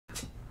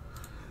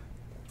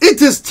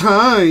It is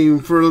time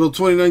for a little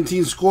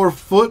 2019 Score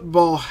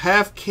Football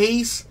half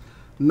case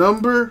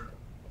number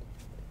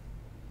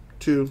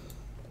 2.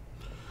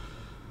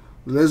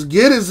 Let's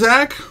get it,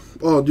 Zach.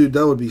 Oh, dude,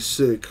 that would be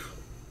sick.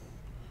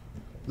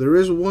 There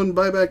is one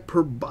buyback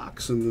per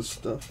box in this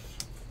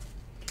stuff.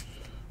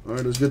 All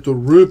right, let's get the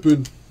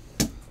ripping.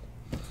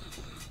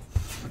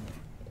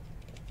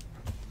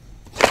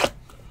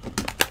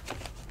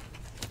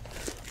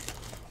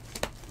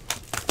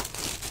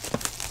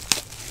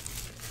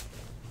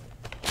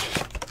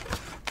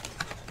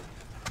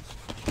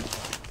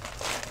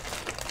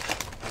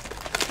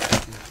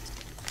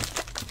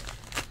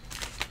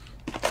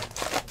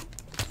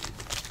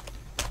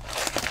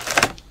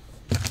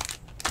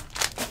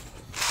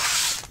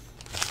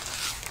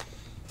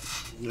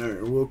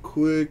 Alright, real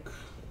quick,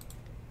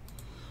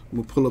 I'm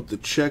going to pull up the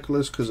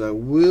checklist because I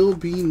will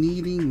be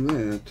needing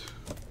that.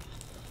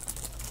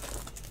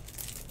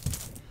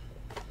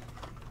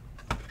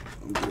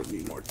 I'm going to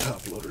need more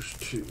top loaders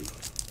too.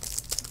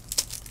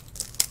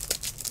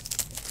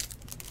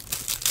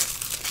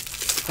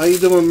 How you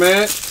doing,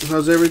 Matt?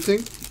 How's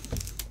everything?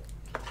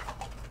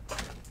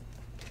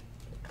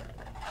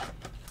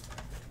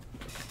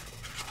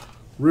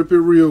 Rip it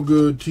real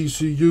good,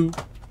 TCU.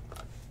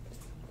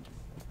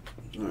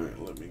 Alright,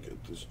 let me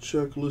get this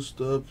checklist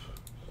up.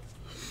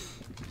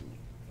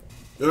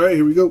 Alright,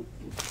 here we go.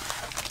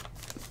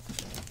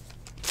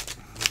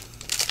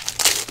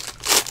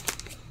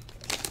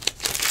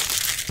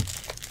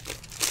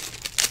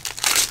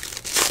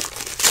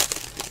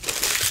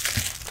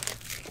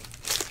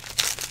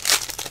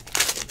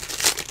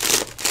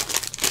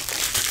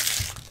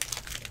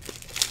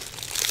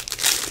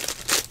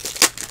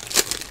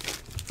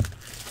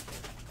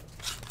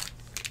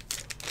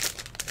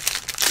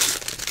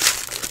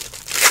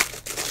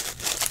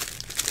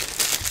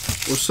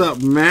 What's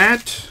up,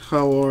 Matt?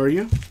 How are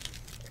you?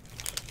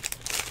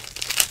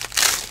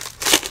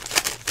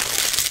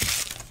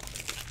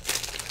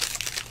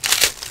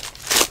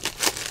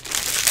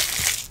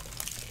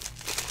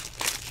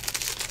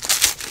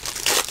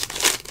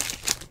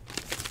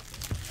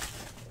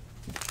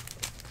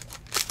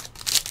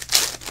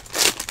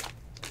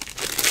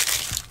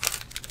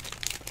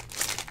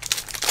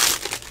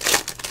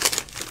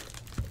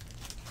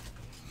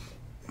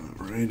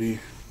 Alrighty.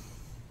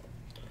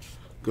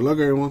 Good luck,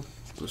 everyone.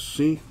 Let's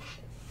see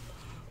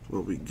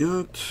what we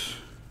got.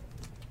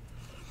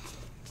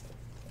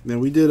 Now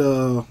we did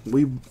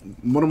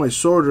one of my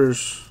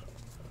sorters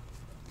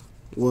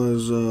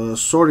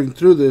was sorting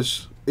through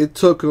this. It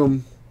took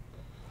them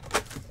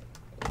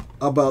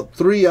about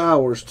 3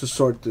 hours to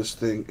sort this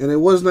thing, and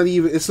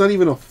it's not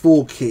even a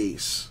full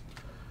case.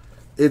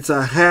 It's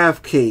a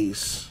half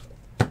case,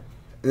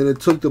 and it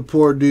took the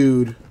poor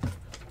dude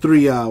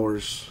 3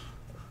 hours.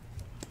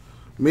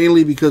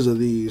 Mainly because of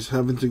these,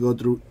 having to go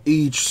through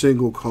each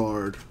single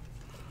card.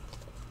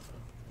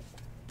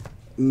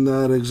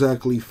 Not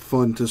exactly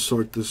fun to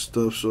sort this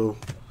stuff, so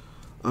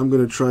I'm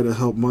going to try to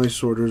help my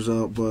sorters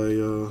out by,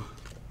 you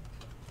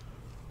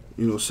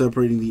know,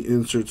 separating the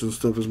inserts and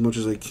stuff as much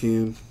as I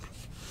can.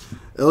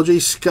 LJ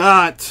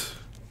Scott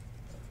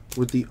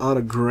with the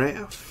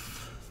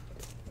autograph.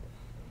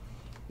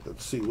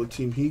 Let's see what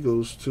team he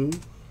goes to.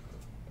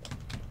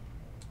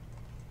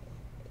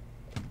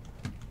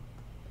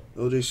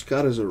 LJ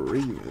Scott is a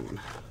Raven.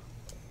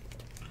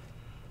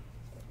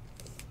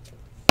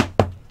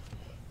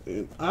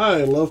 And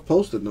I love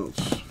Post-it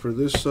notes for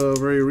this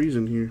very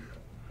reason here.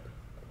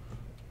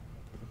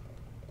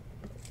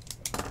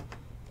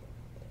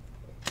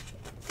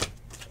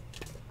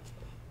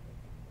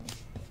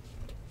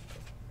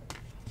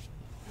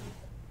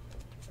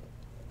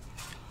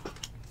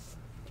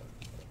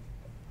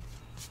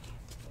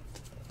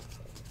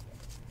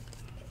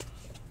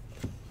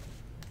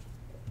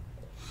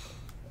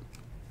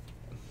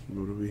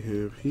 What do we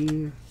have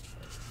here?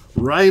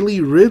 Riley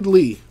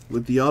Ridley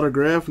with the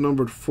autograph,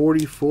 numbered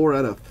 44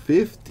 out of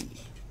 50.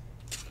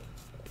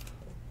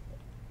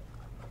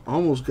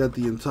 Almost got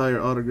the entire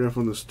autograph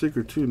on the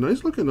sticker too.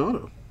 Nice looking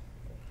auto.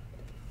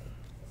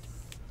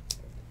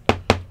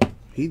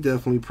 He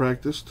definitely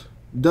practiced.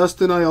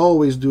 Dustin, I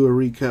always do a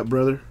recap,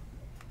 brother.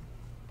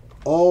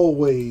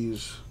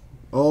 Always.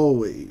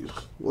 Always.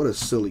 What a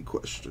silly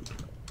question.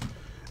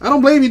 I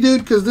don't blame you,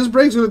 dude, because this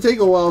break's going to take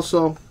a while,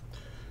 so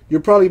you're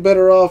probably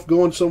better off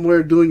going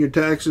somewhere, doing your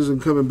taxes,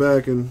 and coming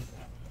back and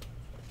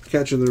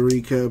catching the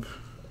recap.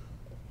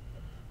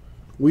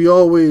 We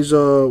always,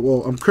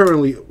 well, I'm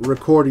currently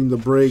recording the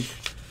break,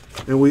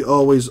 and we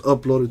always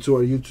upload it to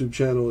our YouTube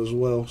channel as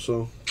well,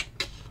 so.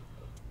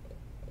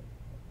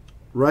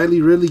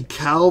 Riley Ridley,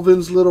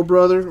 Calvin's little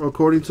brother,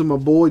 according to my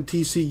boy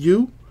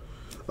TCU.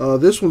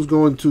 This one's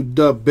going to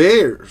the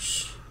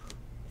Bears.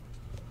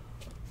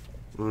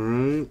 All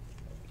right.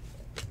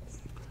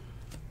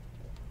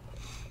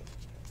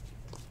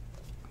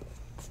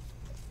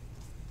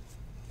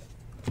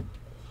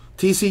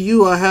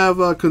 TCU, I have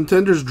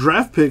Contenders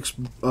draft picks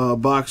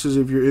boxes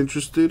if you're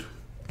interested.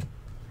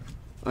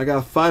 I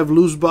got 5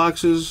 loose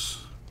boxes.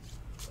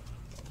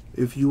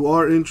 If you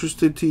are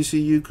interested,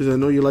 TCU, because I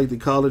know you like the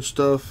college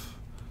stuff,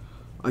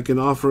 I can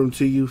offer them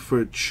to you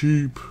for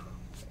cheap.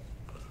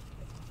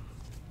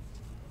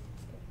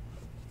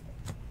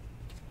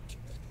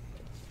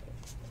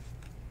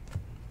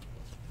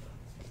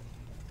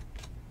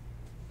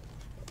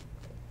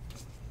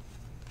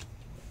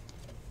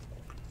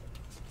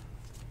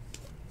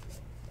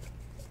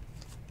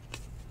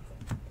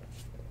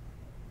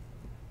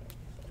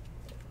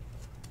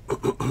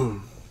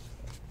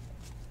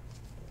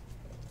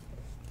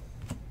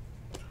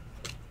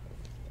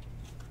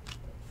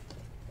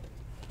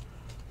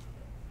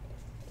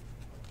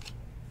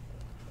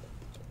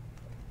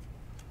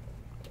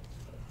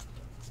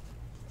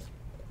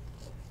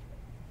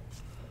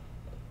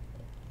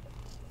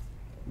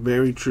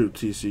 Very true,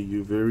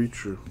 TCU. Very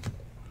true.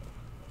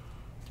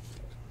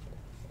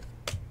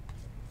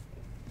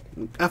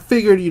 I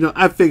figured,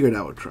 I figured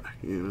I would try,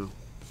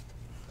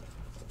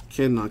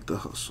 Can't knock the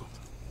hustle.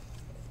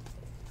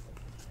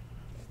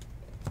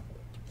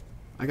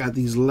 I got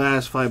these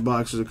last 5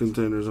 boxes of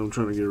contenders I'm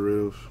trying to get rid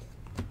of.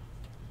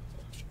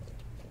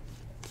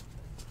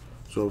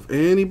 So if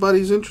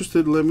anybody's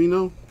interested, let me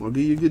know. I'll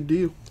give you a good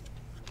deal.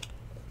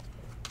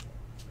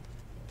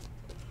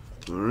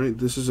 Alright,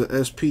 this is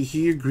a SP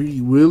here,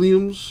 Greedy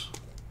Williams,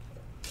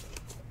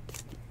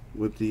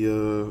 with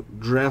the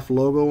draft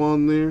logo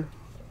on there.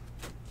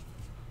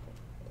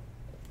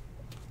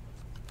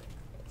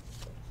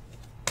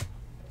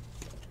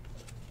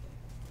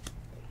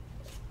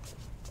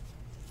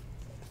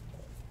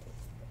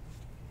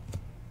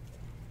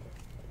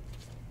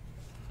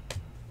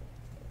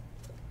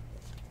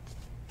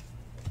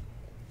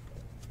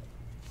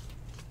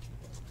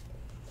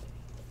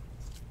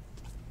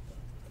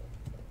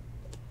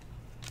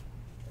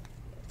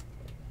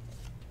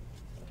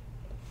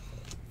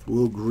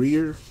 Will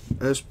Greer,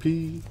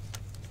 SP.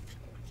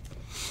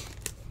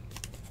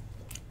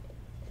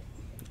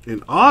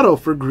 An auto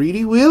for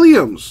Greedy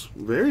Williams.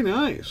 Very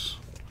nice.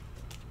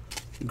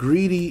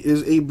 Greedy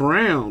is a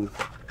brown.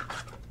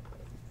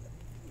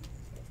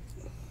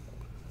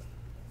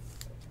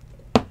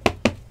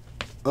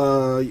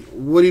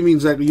 What do you mean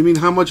exactly? You mean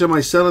how much am I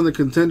selling the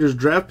Contenders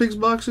draft picks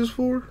boxes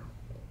for?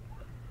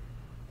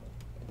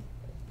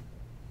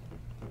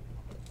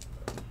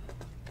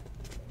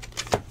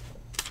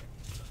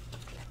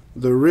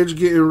 The rich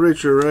getting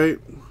richer, right?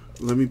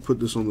 Let me put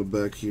this on the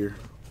back here.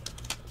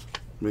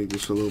 Make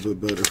this a little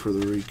bit better for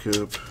the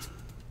recap.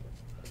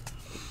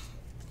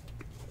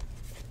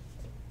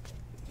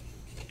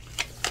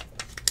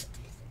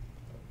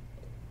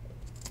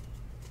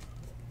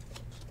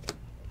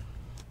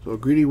 So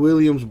Greedy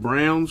Williams,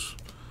 Browns.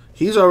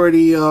 He's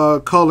already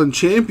calling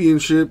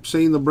championship,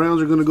 saying the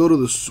Browns are going to go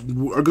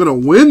to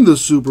win the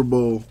Super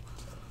Bowl.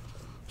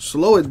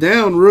 Slow it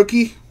down,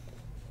 rookie.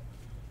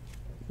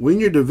 Win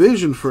your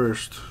division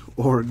first,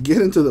 or get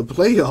into the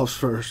playoffs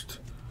first.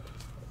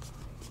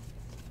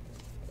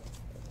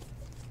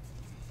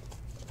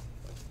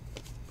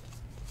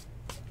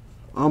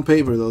 On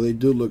paper, though, they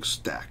do look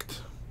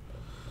stacked.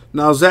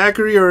 Now,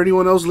 Zachary or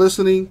anyone else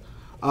listening,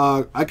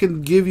 I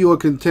can give you a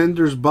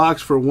Contenders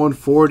box for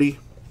 $140,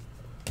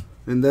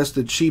 and that's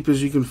the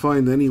cheapest you can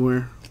find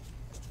anywhere.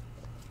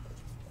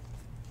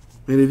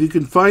 And if you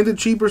can find it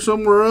cheaper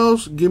somewhere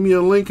else, give me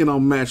a link and I'll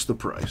match the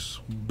price.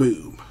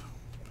 Boom.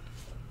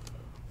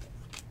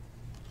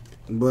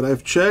 But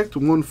I've checked,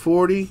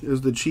 $140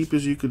 is the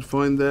cheapest you could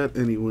find that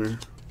anywhere.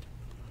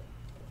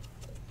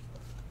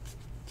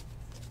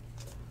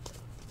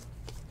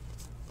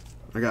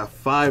 I got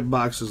 5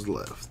 boxes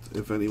left,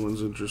 if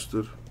anyone's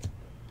interested.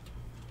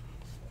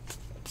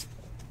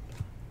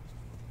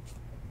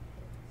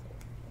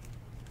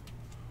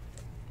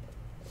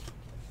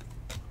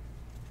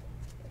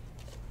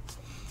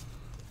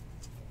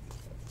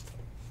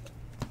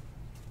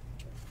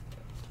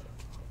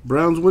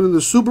 Browns winning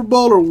the Super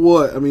Bowl or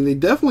what? I mean, they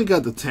definitely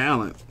got the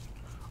talent.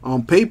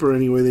 On paper,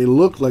 anyway, they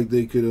look like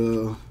they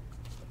could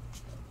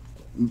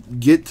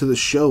get to the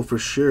show for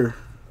sure.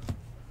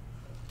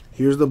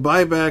 Here's the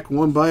buyback.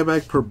 1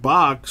 buyback per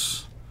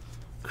box.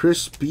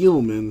 Chris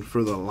Spielman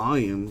for the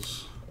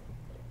Lions.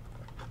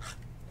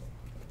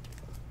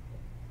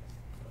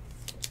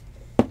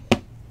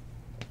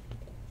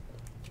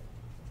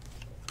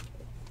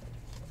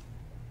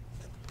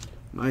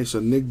 Nice.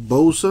 A Nick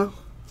Bosa.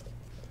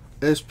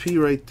 SP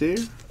right there.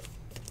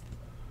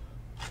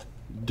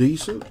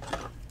 Decent.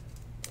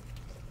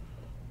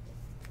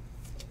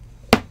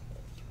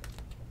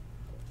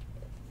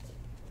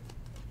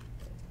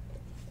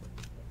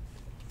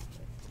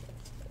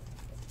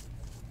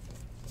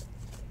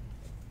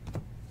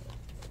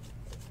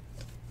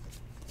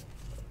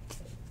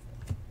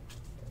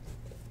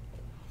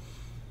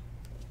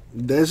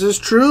 This is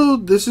true.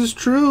 This is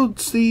true,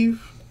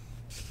 Steve.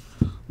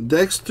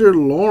 Dexter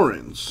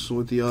Lawrence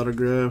with the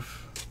autograph.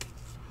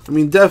 I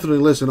mean,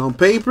 definitely, listen, on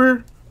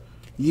paper,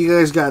 you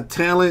guys got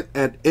talent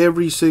at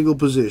every single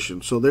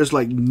position. So there's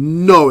like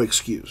no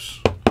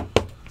excuse.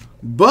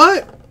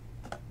 But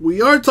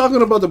we are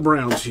talking about the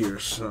Browns here.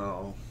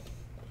 So,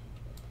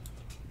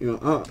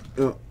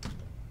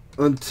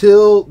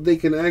 until they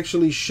can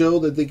actually show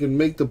that they can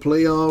make the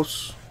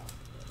playoffs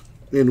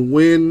and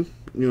win,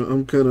 You know,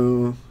 I'm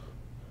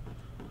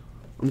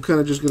kind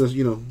of just gonna,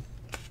 you know,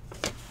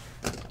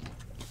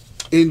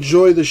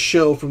 enjoy the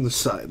show from the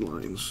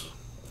sidelines.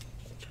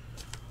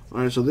 All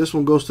right, so this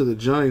one goes to the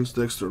Giants,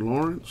 Dexter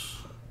Lawrence.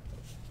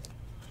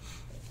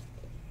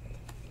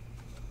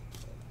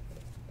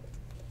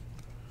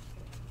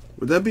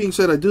 With that being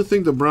said, I do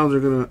think the Browns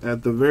are going to,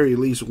 at the very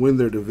least, win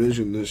their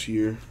division this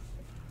year.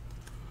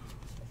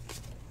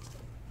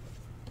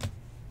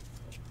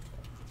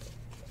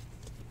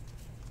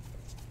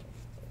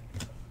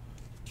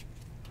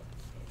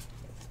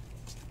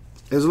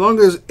 As long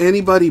as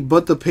anybody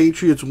but the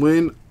Patriots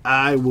win,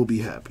 I will be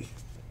happy.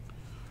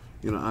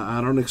 You know,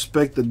 I don't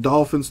expect the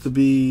Dolphins to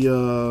be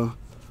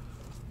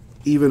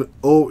even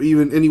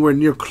anywhere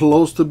near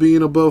close to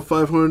being above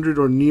 500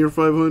 or near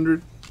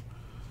 500.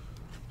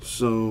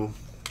 So,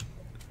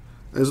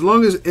 as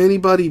long as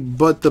anybody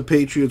but the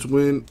Patriots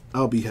win,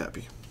 I'll be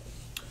happy.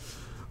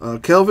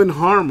 Kelvin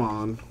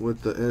Harmon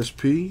with the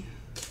SP.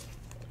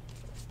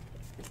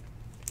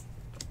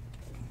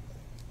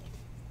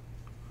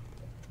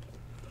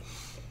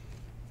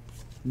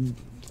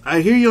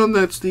 I hear you on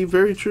that, Steve.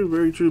 Very true,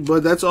 very true.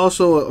 But that's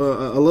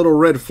also a little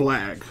red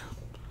flag.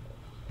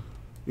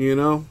 You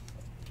know?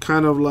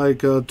 Kind of like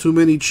too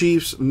many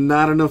Chiefs,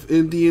 not enough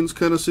Indians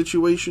kind of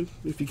situation,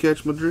 if you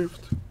catch my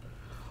drift.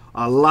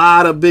 A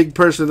lot of big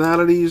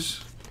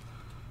personalities.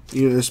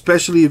 You know,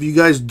 especially if you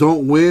guys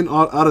don't win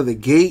out of the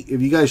gate.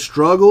 If you guys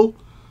struggle,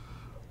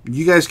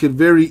 you guys could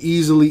very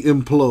easily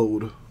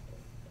implode.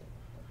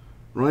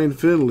 Ryan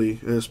Finley,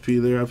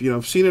 SP there.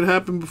 I've seen it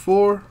happen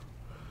before.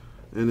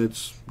 And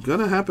it's going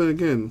to happen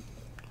again.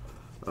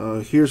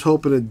 Here's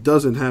hoping it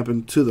doesn't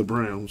happen to the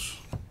Browns.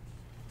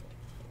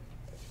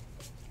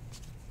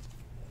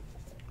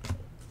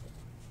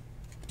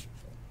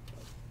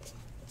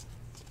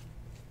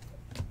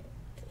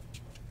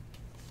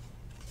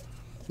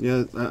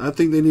 Yeah, I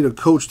think they need a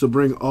coach to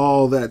bring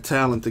all that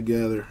talent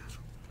together.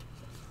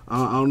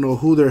 I don't know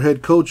who their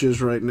head coach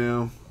is right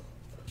now.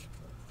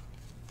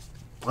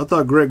 I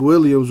thought Greg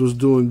Williams was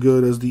doing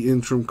good as the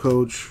interim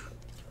coach.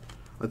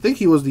 I think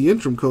he was the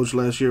interim coach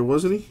last year,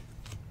 wasn't he?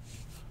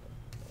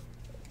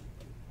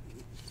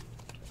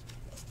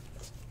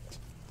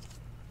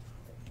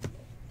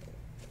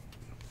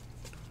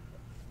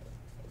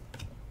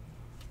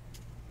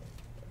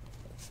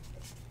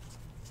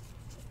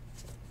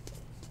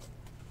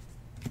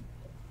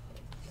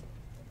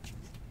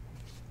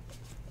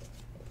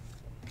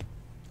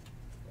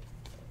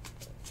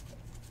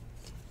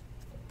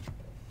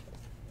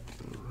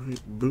 All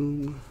right,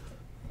 boom.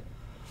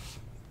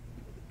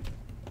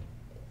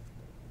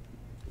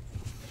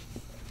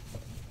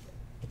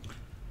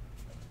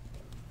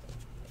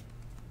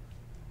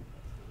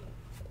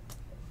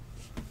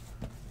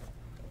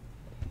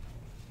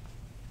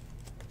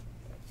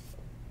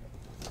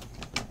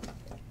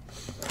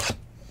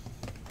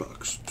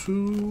 Box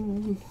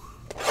 2.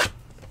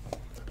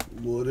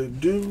 What it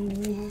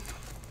do?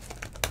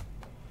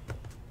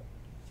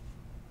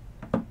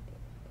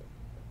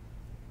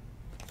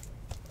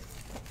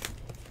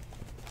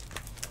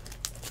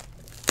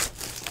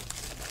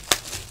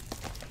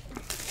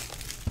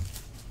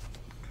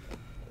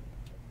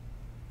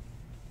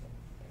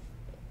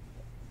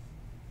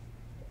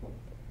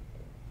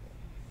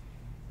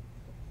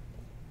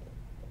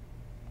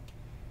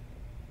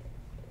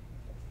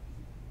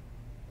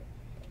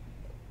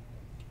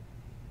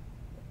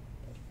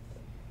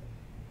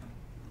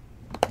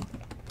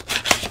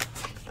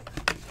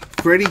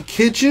 Freddie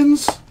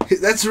Kitchens?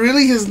 That's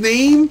really his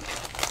name?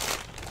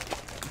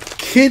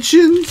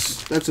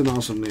 Kitchens? That's an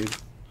awesome name.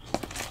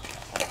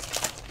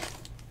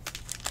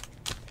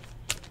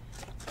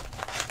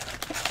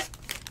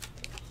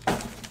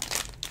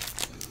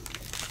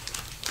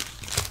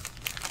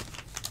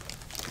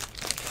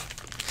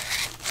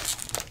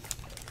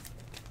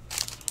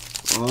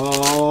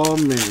 Oh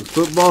man,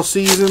 football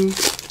season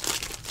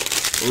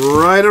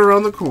right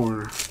around the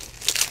corner.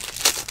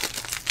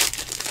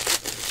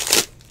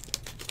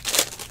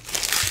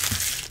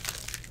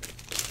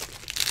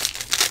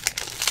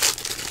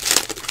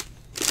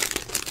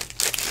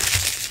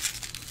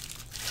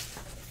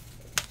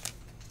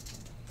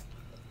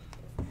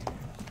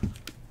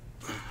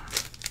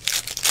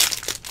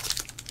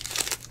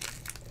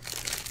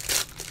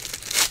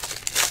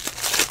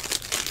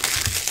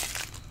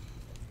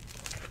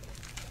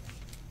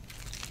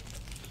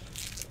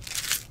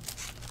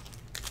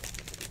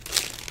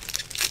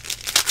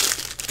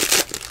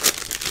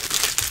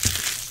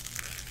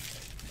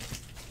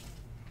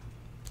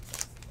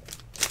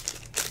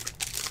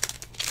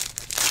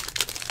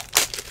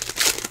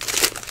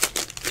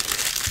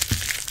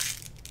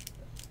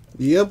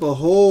 Yep, a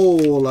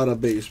whole lot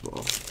of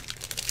baseball.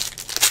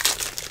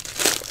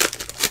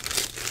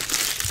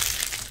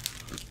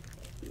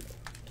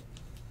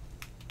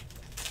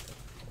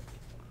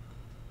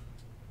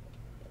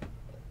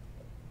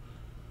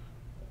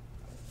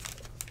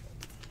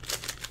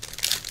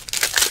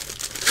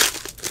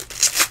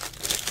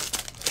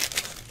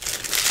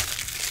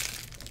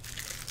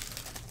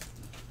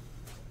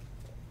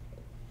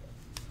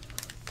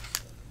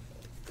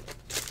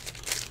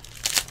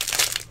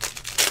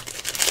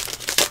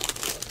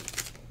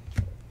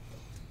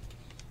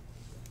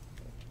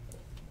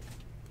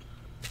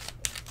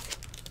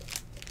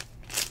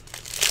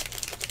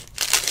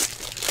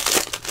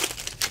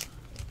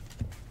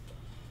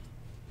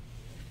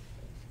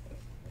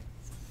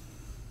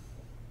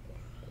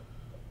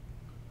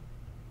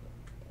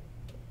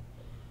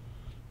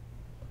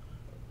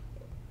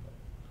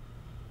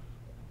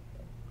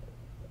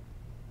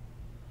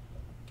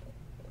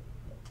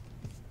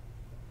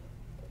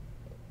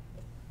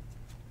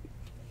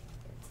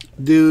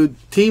 Dude,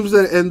 teams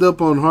that end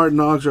up on Hard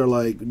Knocks are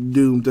like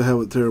doomed to have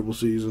a terrible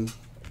season.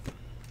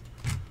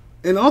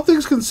 And all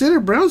things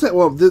considered, Browns had,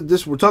 well,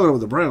 this we're talking about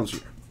the Browns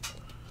here.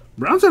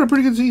 Browns had a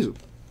pretty good season.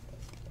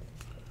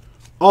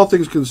 All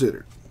things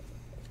considered.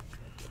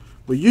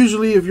 But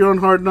usually if you're on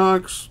Hard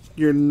Knocks,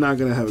 you're not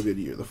going to have a good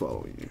year the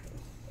following year.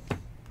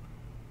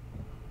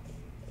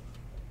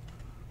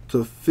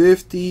 To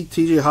 50,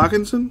 TJ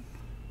Hawkinson.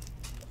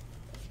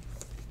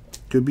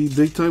 Could be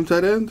big time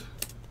tight end.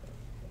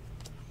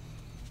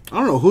 I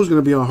don't know who's going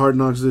to be on Hard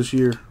Knocks this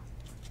year.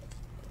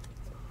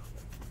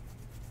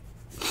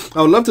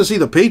 I would love to see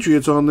the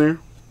Patriots on there.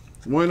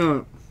 Why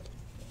not?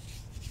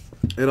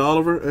 Ed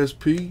Oliver,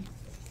 SP.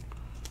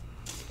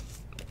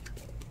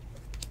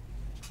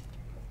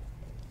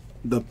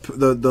 The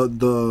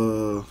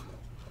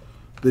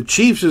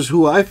Chiefs is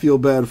who I feel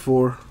bad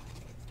for.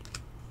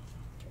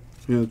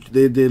 You know,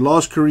 they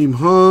lost Kareem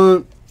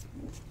Hunt,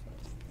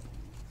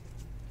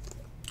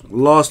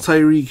 lost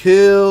Tyreek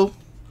Hill,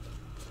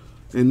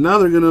 and now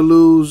they're gonna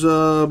lose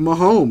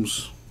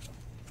Mahomes.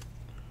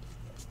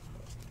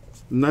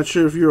 I'm not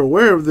sure if you're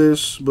aware of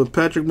this, but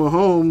Patrick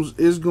Mahomes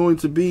is going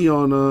to be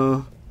on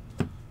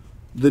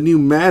the new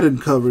Madden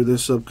cover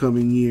this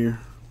upcoming year.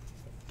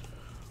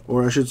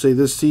 Or I should say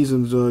this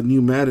season's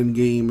new Madden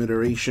game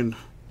iteration.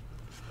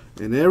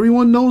 And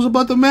everyone knows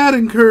about the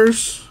Madden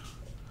curse.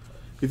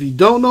 If you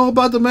don't know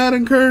about the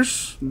Madden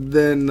curse,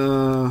 then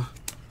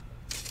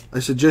I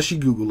suggest you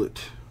Google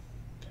it.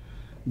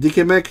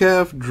 DK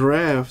Metcalf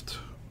draft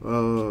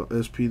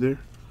SP there.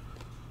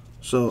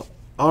 So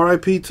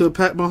RIP to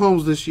Pat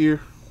Mahomes this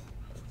year.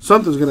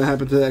 Something's going to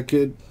happen to that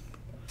kid.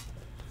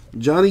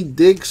 Johnny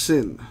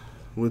Dixon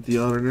with the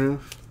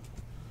autograph.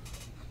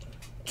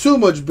 Too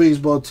much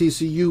baseball,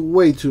 TCU.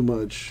 Way too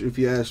much, if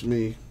you ask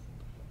me.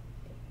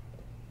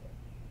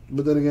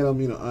 But then again,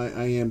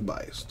 I am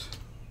biased.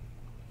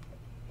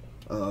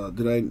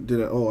 Did I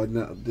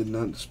did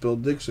not spell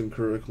Dixon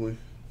correctly.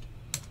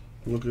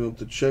 Looking up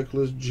the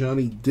checklist.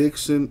 Johnny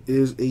Dixon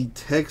is a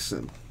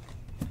Texan.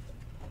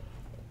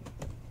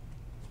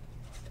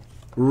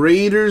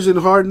 Raiders and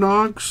Hard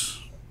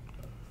Knocks.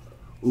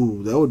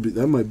 Ooh,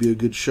 that might be a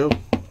good show.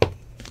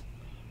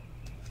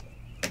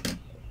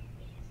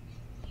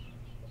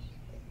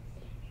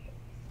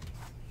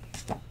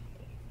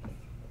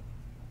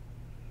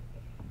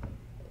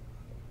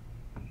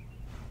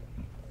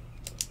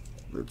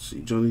 Let's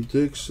see. Johnny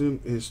Dixon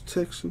is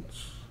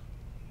Texans.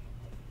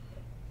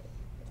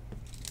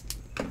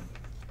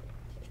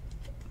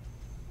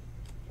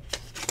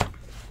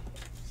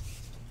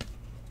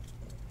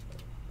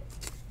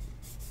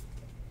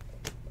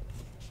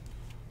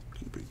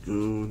 Keep it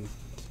going.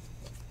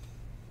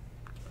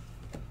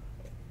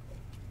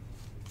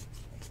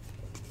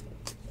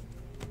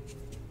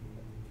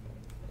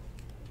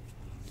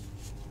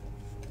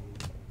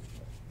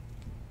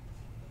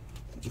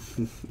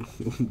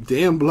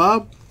 Damn,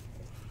 Blob.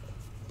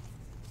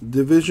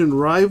 Division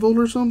rival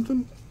or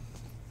something?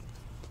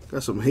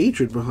 Got some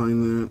hatred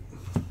behind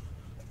that.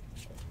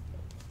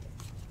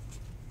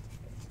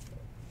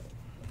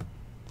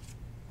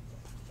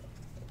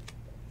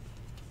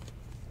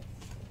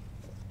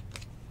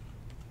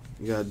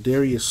 You got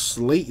Darius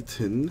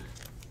Slayton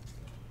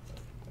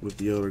with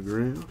the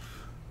autograph.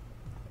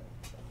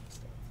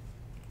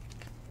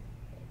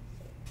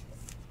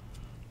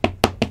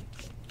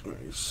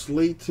 Alright,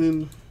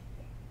 Slayton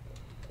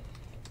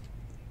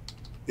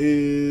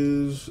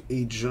is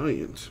a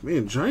Giant.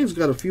 Man, Giants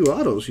got a few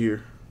autos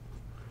here.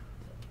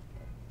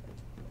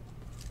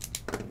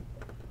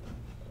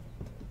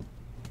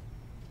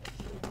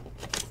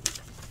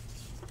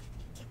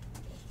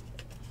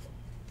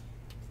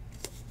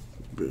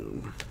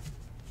 Boom.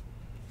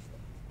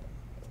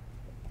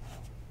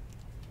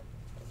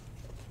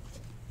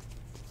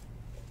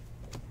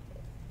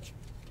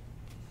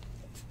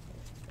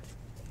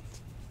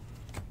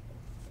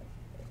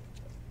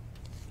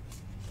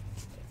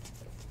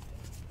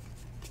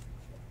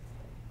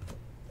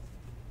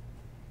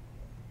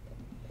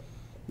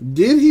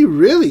 Did he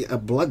really?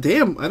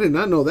 Damn, I did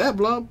not know that,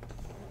 Blob.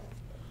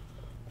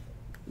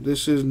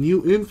 This is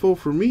new info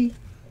for me.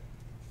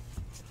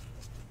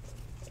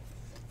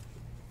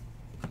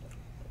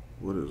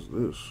 What is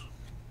this?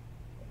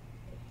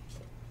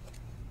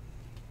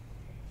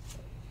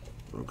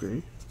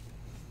 Okay.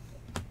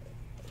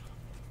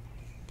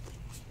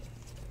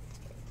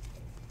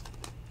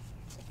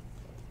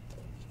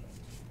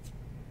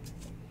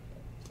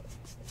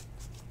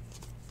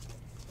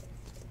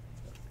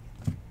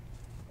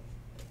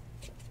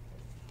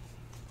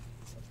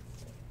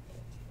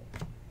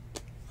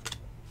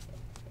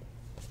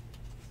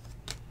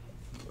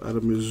 Out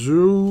of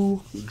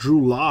Mizzou,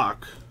 Drew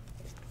Lock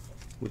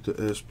with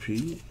the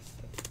SP.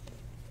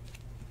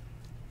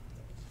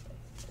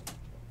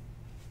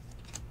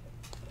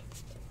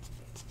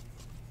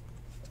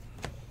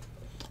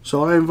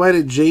 So I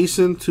invited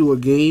Jason to a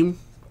game.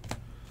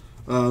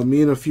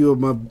 Me and a few of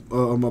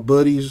my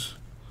buddies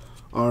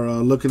are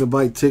looking to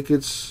buy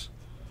tickets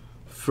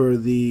for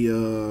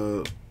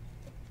the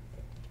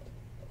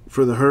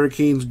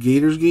Hurricanes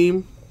Gators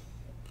game.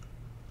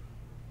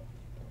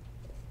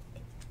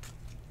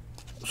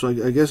 So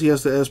I guess he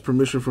has to ask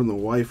permission from the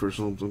wife or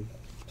something.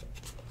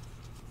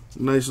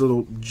 Nice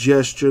little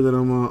gesture that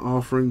I'm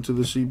offering to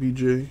the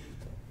CBJ.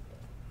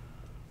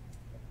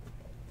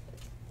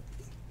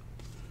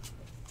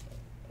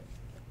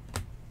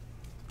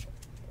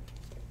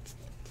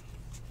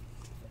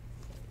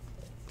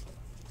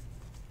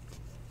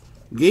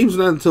 Game's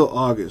not until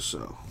August,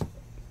 so.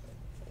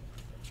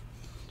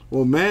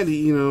 Well, Matt,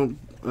 he's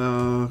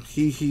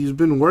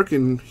been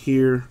working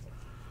here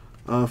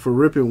for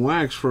Rip and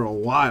Wax for a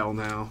while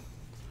now.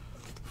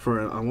 For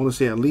I want to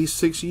say at least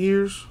 6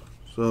 years.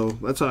 So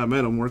that's how I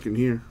met him, working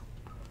here.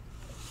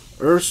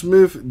 Irv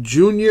Smith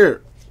Jr.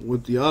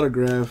 with the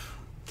autograph.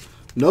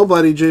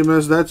 Nobody,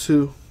 JMS, that's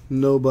who.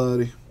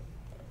 Nobody.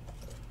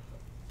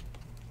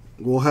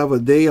 We'll have a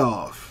day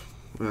off.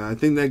 I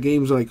think that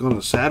game's like on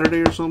a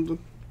Saturday or something.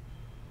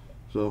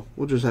 So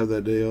we'll just have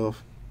that day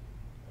off.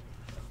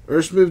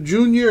 Irv Smith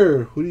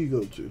Jr. Who do you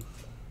go to?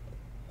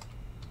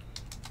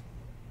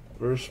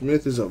 Irv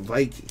Smith is a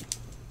Viking.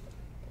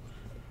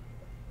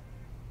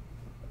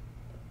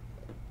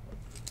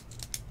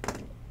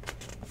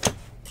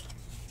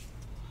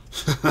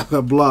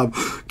 Blob.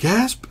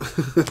 Gasp.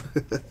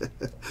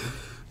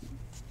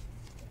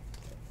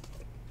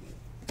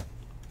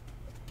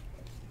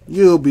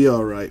 You'll be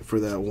alright for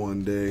that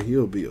one day.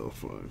 You'll be all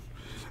fine.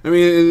 I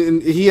mean,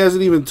 and he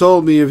hasn't even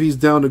told me if he's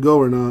down to go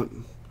or not.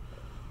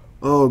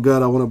 Oh,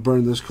 God, I want to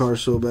burn this car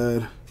so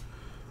bad.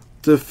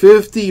 To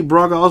 50,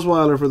 Brock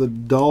Osweiler for the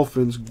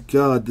Dolphins.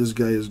 God, this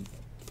guy is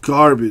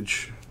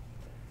garbage.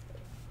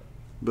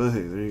 But,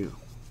 hey, there you go.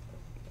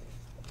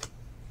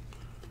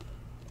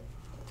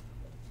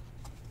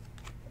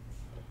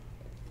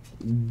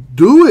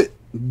 Do it!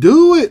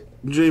 Do it,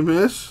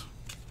 JMS.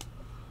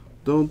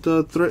 Don't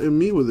threaten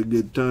me with a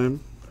good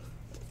time.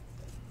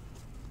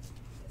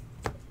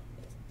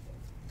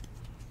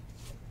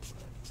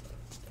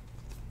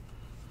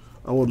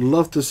 I would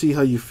love to see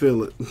how you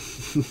feel it.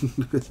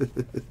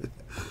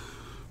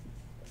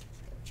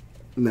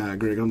 Nah,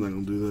 Greg, I'm not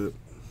going to do that.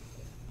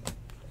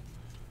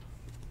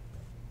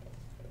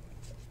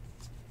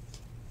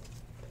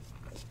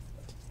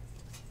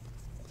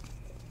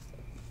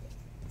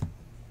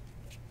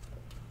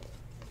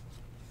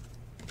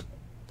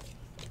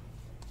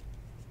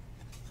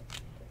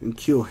 And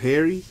Kill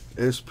Harry,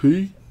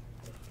 SP.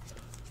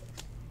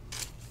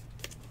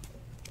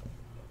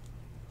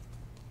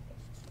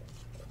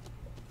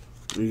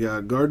 We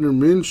got Gardner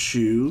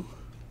Minshew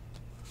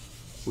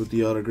with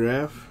the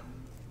autograph.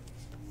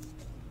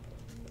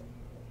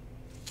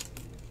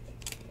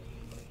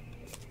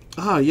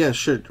 Ah, yeah,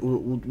 sure.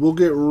 We'll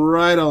get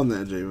right on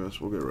that,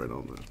 JMS. We'll get right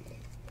on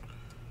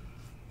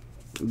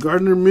that.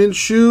 Gardner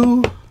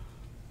Minshew,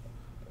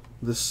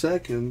 the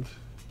second.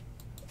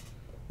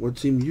 What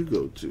team you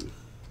go to?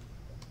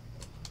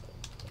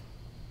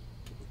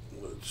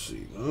 Let's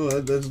see. Oh,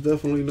 that's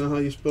definitely not how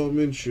you spell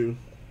Minshew.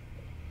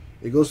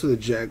 It goes to the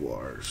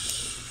Jaguars.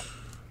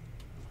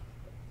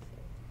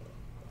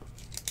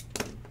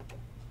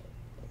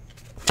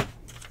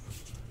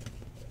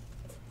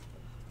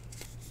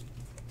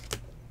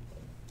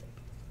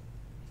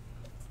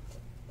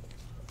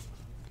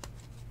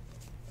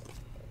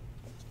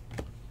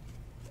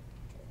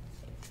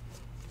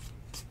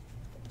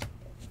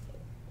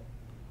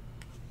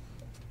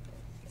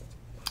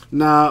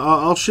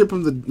 Nah, I'll ship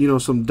him the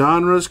some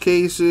Donruss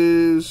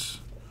cases,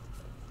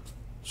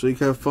 so you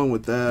can have fun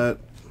with that.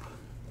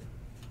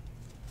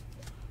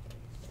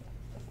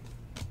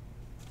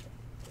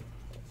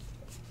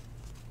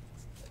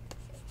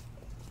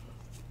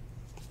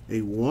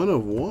 A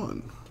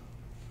 1/1.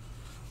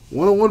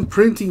 1/1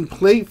 printing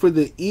plate for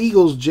the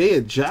Eagles,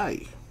 Jay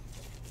Ajayi.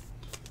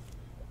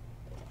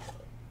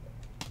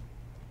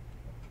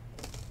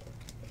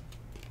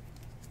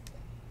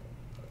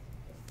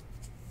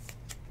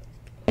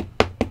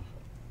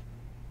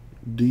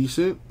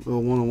 Decent. A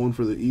 1/1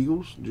 for the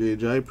Eagles, Jay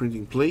Ajayi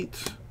printing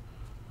plate.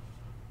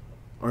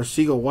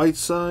 Arcega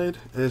Whiteside,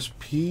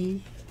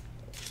 SP.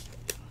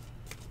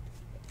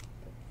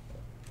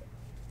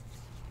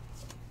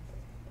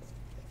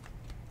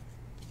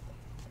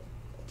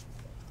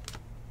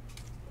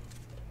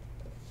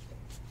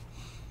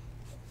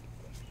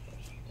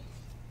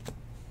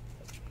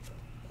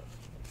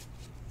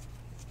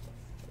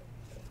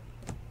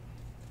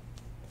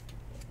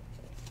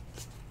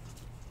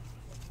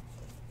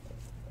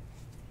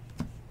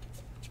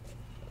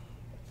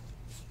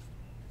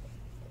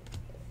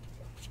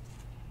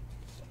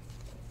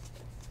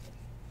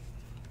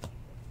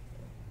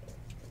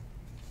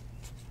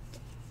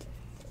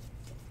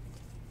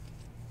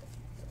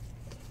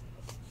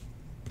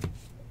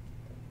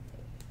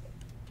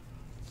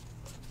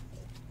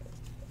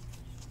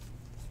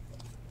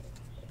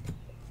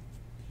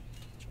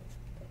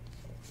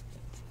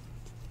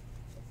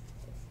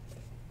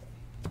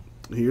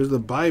 Here's the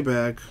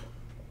buyback.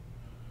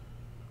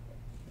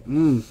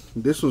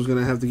 This one's going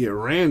to have to get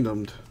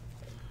randomed.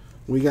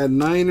 We got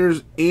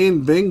Niners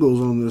and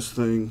Bengals on this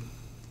thing.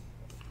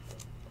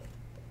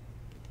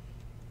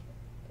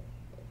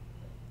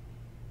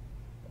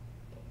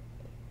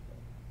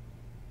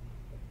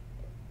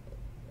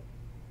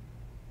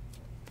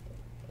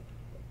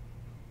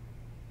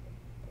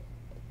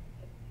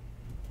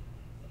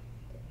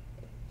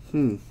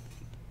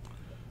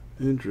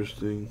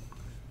 Interesting.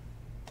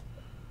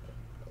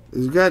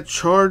 It's got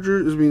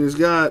Chargers. I mean, it's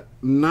got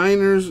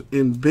Niners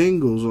and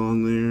Bengals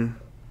on there.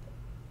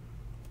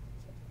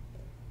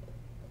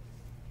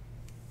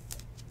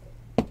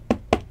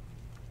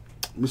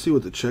 Let me see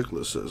what the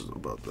checklist says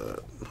about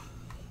that.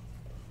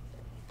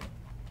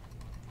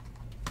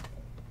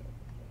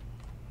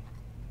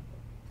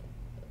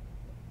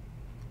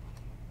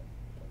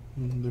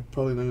 They're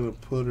probably not going to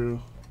put her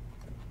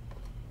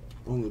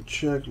on the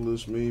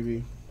checklist,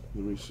 maybe.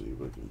 Let me see if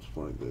I can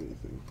find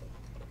anything.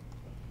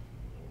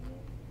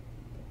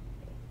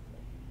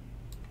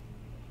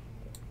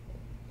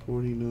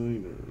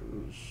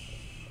 '49ers.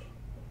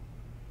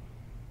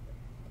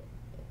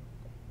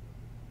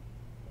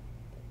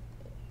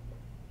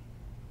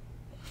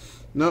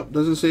 Nope,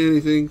 doesn't say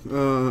anything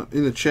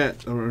in the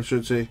chat, or I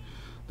should say,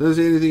 doesn't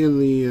say anything in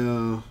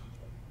the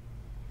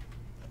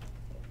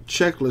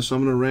checklist. So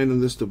I'm going to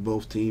random this to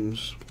both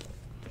teams.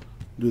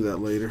 Do that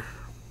later.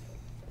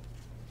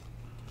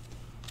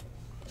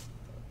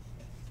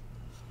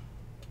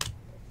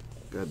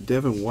 Got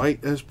Devin White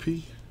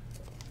SP.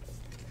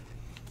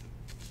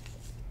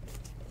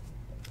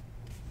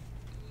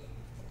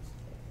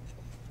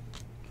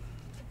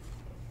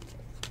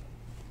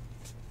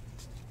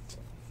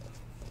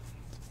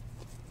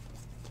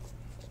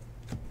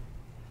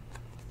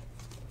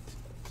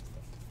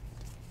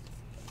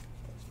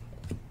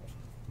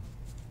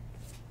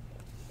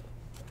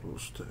 Little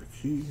stack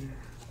here.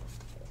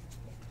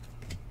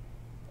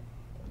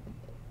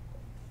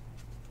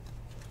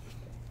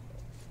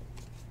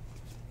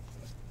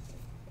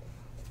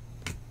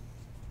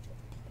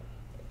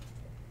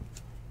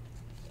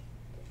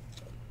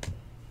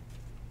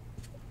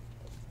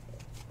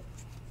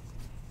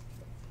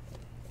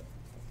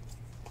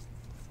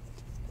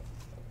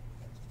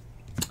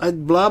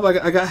 Blob,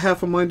 I got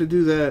half a mind to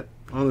do that,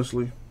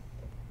 honestly.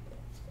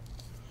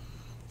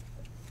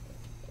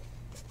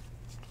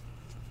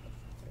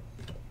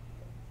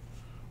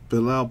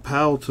 Bilal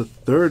Powell to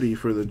 30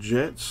 for the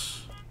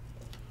Jets.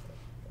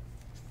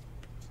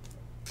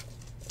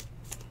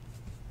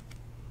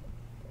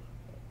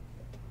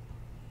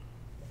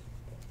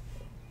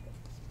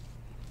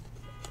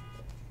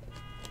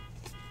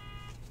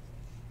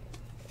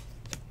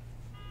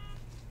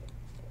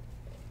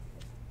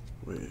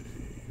 Wait, here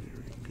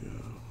we go.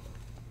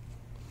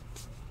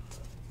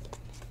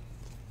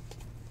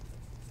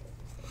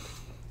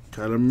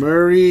 Kyler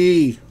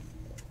Murray,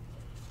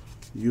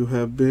 you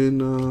have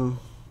been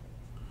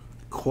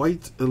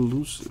quite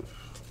elusive.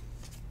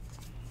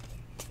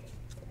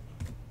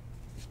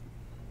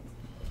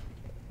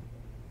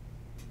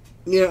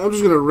 Yeah, I'm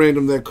just going to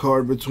random that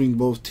card between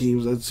both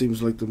teams. That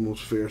seems like the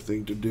most fair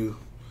thing to do.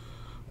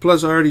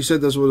 Plus, I already said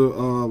that's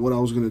what I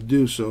was going to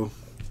do, so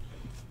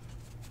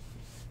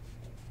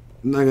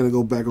I'm not going to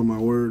go back on my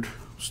word.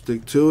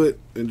 Stick to it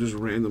and just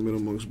random it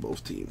amongst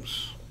both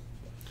teams.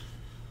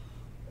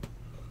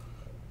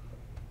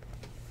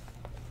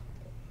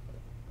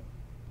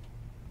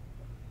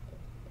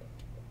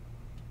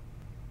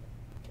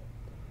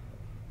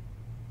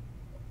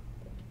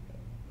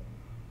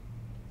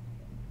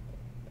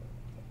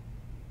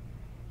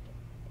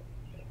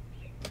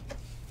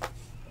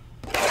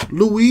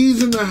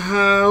 Louise in the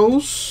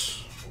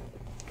house.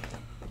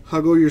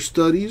 How go your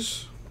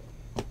studies?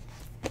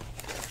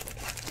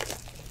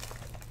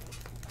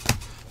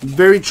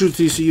 Very true,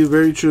 TCU.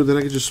 Very true. Then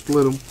I can just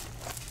split them.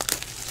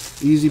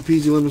 Easy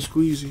peasy, lemon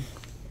squeezy.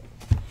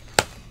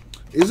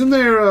 Isn't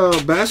there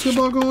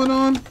basketball going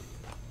on?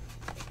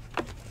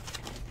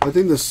 I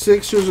think the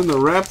Sixers and the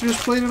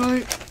Raptors play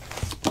tonight.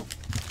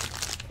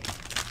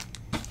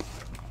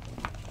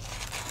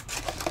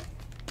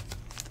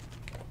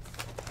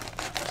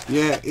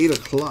 Yeah, 8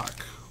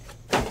 o'clock.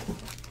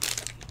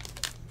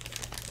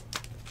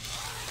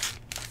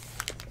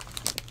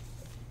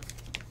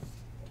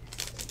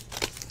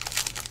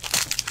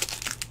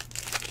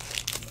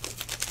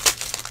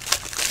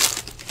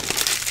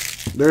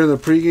 They're in the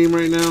pregame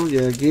right now.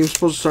 Yeah, game's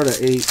supposed to start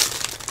at 8.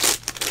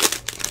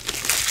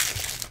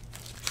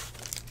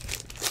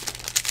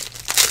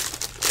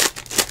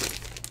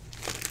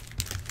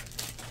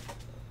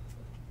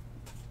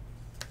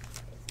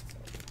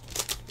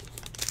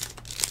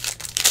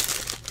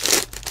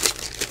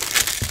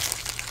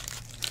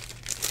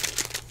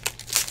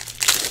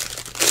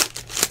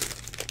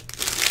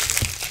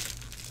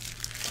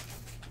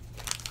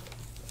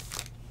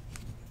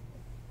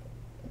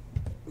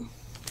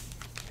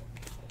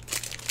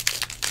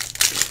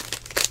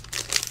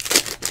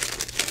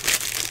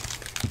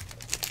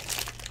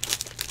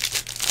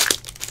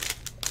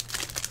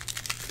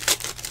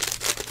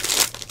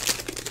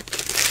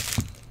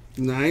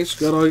 Nice.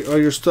 Got all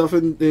your stuff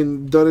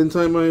in done in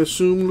time, I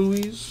assume,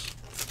 Louise?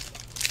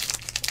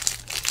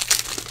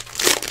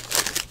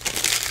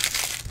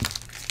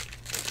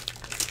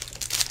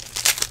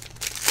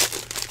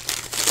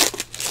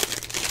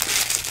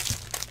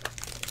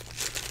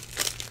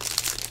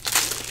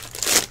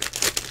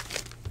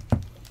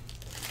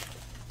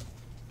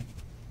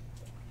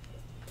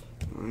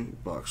 All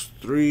right, box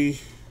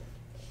 3.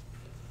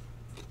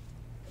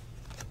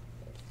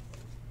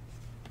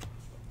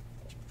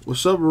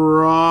 What's up,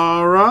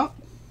 Rara?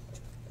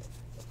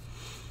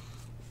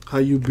 How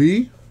you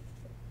be?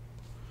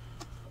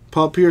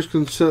 Paul Pierce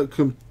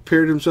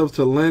compared himself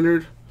to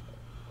Leonard,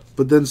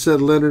 but then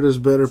said Leonard is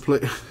better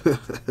player.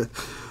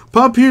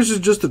 Paul Pierce is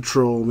just a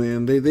troll,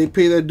 man. They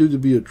pay that dude to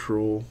be a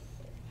troll.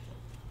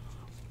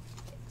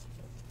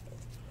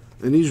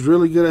 And he's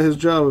really good at his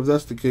job if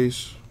that's the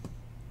case.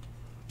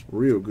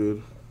 Real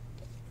good.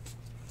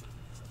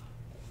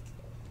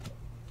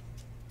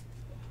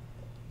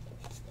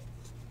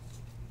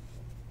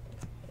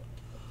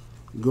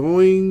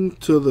 Going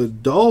to the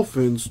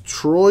Dolphins,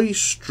 Troy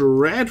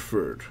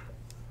Stratford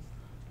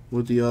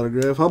with the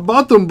autograph. How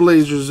about them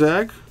Blazers,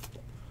 Zach?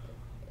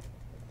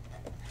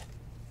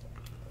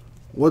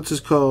 What's this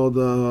called?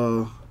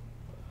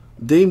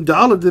 Dame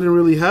Dollar didn't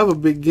really have a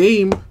big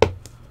game,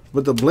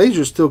 but the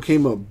Blazers still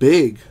came up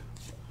big.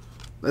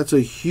 That's a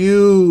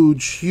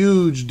huge,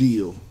 huge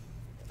deal.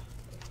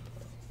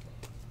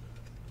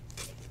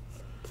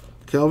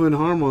 Kelvin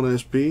Harmon,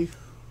 SP.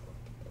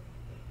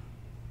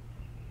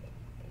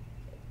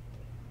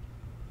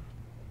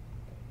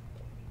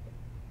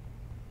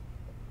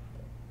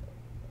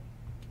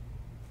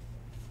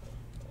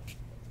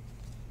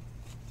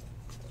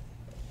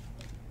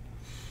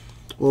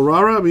 Well,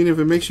 Rara, I mean, if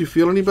it makes you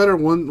feel any better,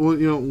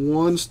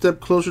 one step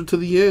closer to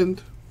the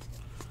end.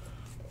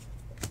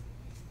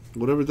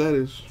 Whatever that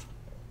is.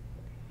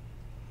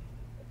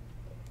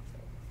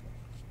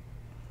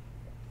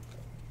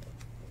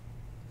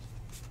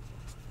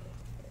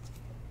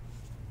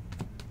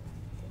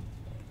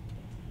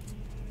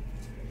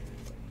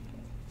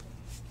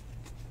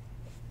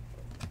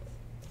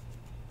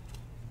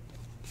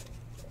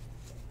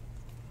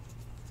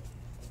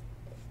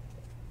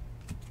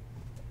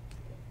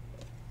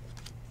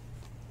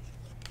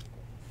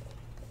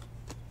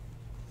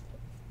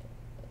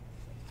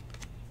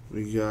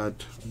 We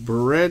got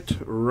Brett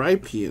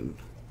Rypien,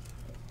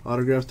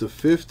 autographed to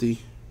 50.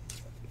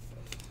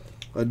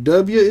 A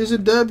W is a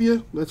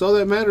W. That's all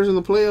that matters in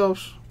the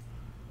playoffs.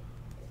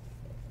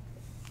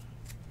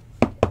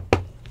 All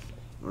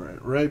right,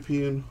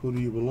 Rypien. Who do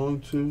you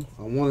belong to?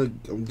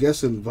 I'm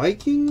guessing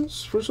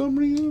Vikings for some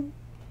reason,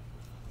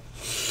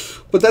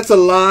 but that's a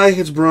lie.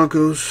 It's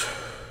Broncos.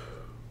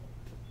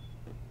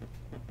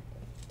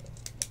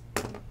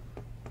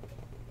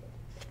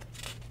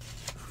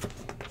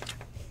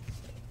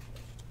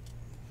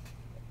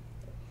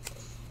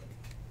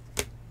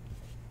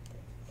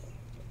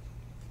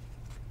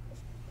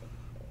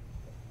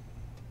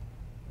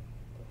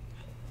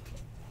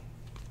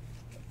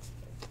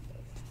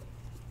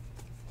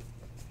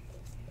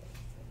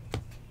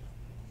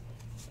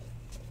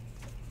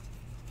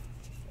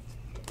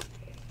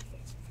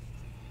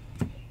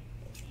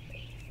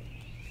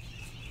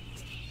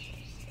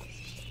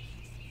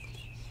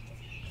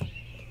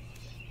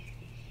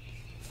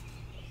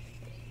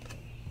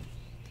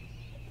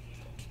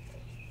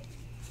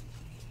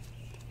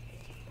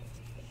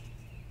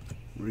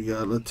 We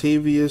got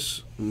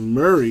Latavius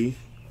Murray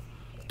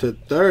to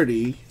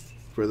 30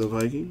 for the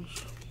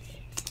Vikings.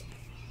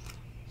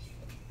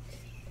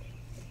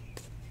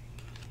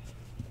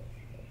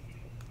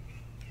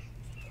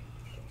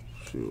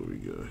 Let's see what we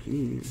got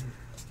here.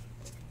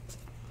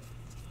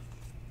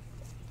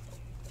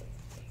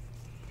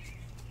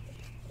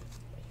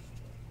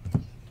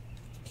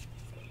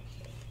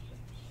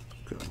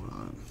 Come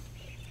on.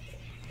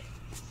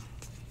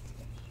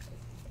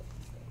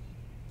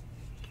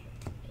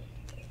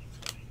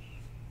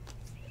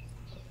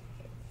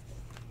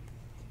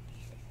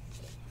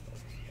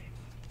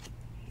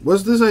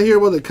 What's this I hear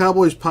about the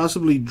Cowboys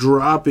possibly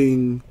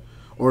dropping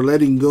or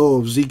letting go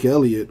of Zeke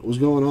Elliott? What's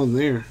going on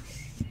there?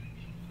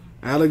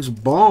 Alex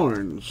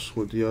Barnes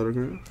with the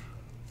autograph.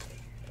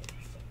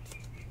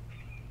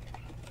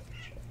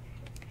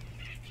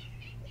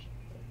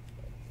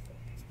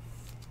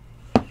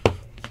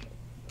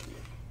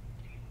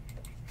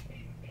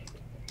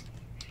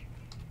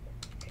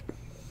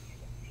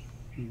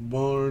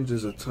 Barnes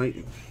is a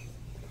Titan.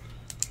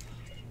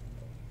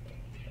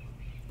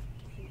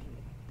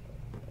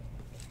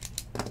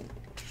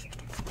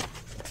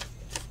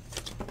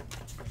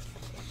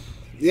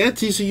 Yeah,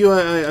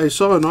 TCU, I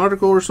saw an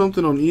article or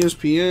something on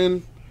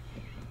ESPN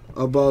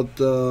about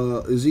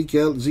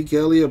Zeke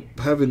Elliott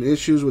having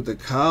issues with the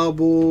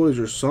Cowboys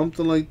or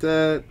something like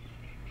that.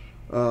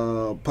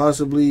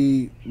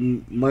 Possibly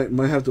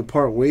might have to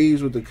part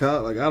ways with the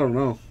Cow. Like, I don't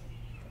know.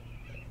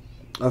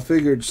 I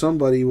figured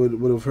somebody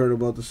would have heard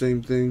about the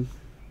same thing.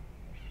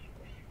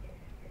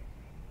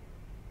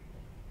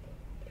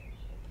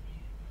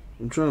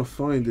 I'm trying to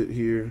find it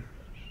here.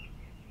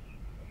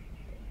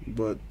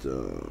 But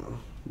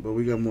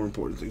we got more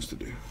important things to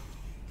do.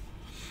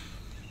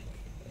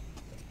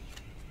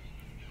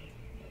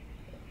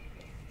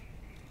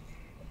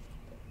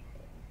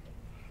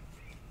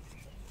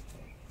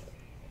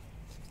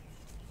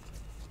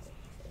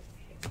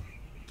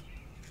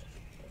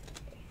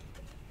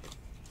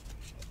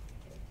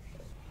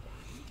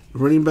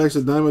 Running backs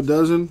a dime a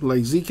dozen,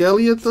 like Zeke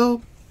Elliott,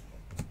 though?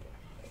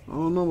 I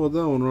don't know about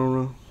that one,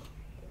 Roro.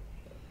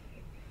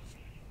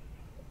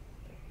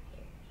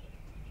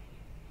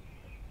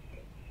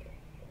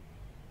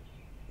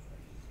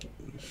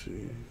 Let's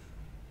see.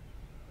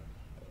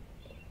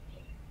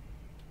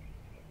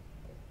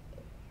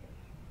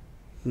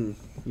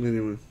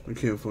 Anyway, I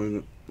can't find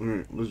it.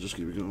 Alright, let's just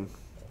keep it going.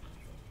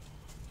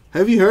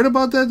 Have you heard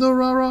about that though,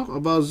 Rara?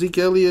 About Zeke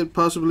Elliott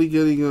possibly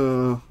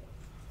getting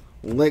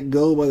let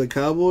go by the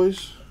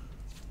Cowboys?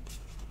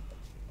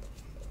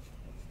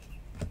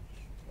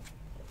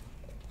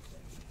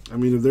 I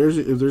mean, if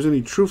there's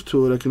any truth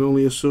to it, I can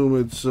only assume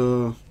it's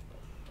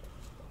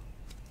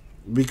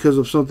because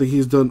of something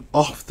he's done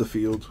off the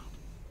field.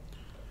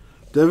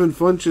 Devin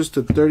Funchess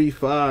to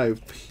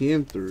 35,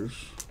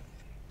 Panthers.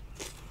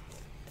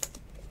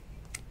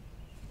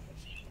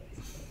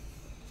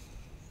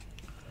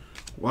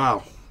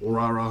 Wow,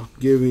 Rara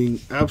giving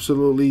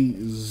absolutely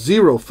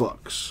zero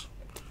fucks.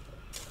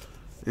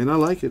 And I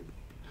like it.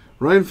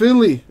 Ryan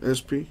Finley,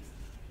 SP.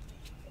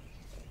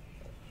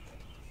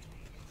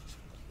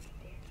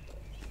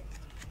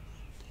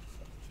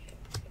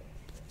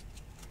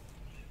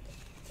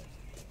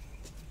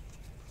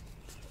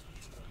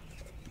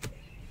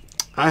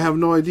 I have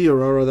no idea,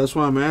 Rara. That's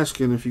why I'm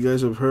asking if you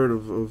guys have heard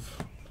of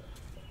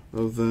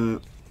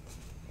that.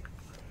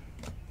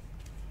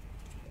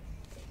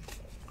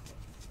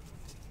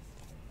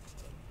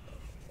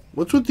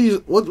 What's with these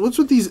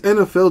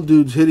NFL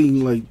dudes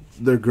hitting like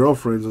their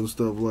girlfriends and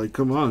stuff? Like,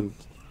 come on.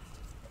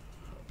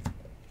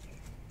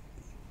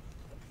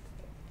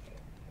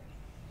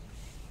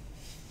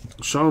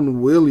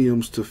 Sean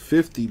Williams to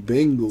 50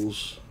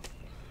 Bengals.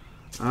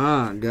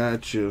 Ah,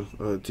 gotcha.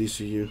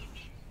 TCU.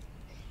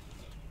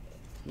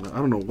 I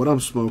don't know what I'm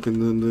smoking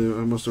then.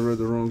 I must have read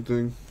the wrong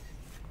thing.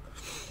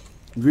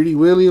 Greedy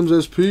Williams,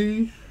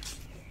 SP.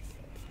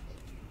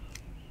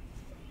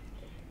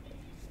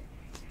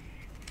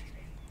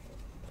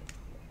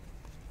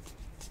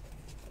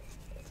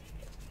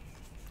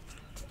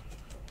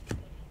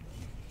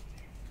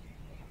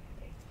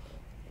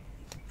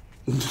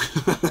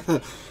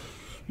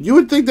 You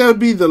would think that would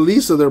be the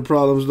least of their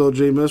problems, though,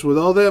 J-Mess. With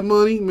all that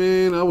money,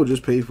 man, I would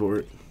just pay for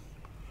it.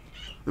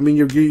 I mean,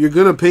 you're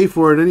gonna pay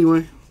for it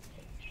anyway.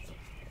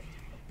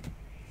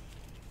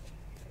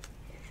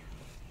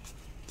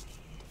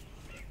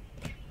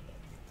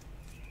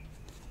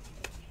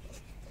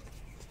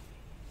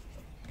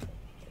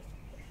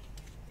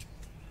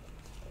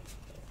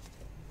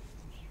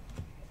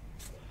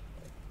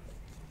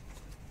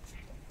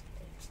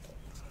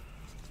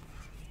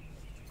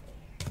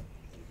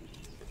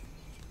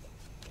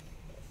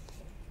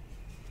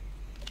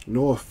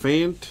 Noah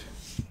Fant,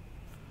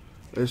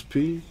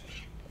 SP.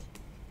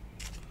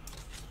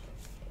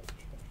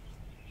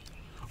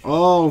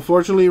 Oh,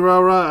 unfortunately,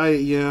 Rara,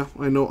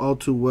 I know all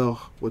too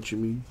well what you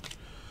mean.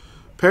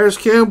 Paris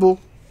Campbell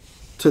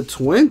to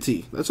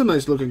 20. That's a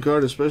nice looking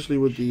card, especially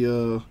with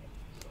the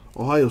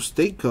Ohio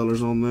State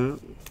colors on that.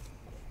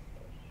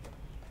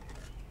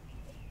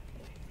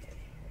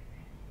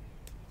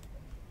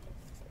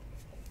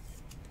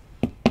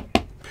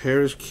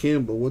 Paris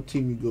Campbell, what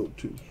team you go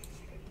to?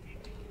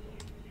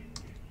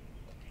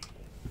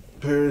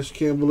 Paris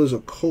Campbell is a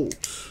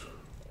Colt.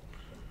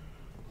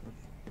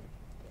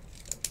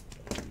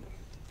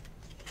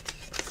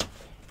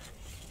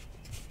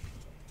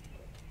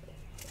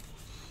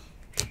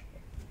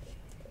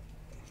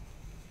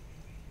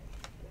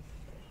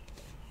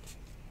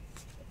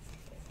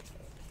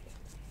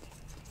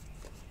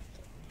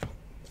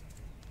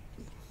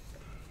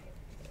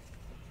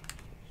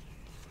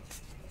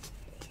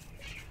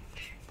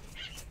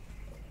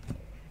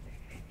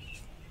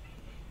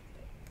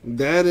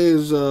 That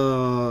is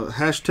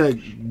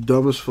hashtag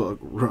dumb as fuck,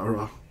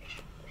 rah-rah.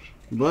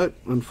 But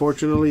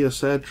unfortunately, a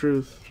sad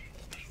truth.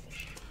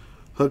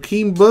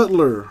 Hakeem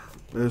Butler,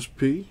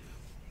 SP.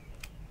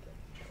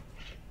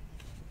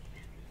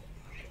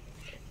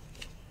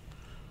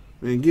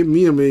 Man, give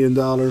me $1 million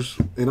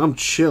and I'm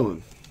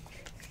chilling.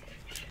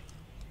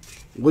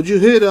 What'd you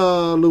hit,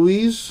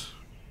 Louise?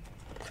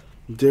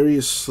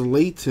 Darius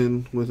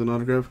Slayton with an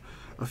autograph.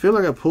 I feel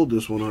like I pulled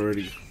this one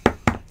already.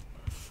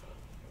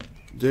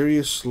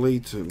 Darius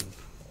Slayton.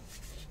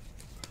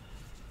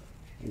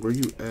 Where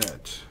you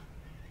at?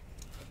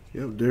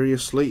 Yep,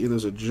 Darius Slayton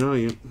is a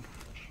Giant.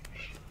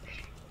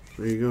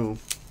 There you go.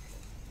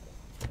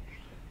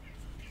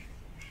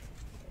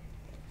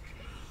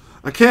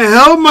 I can't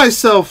help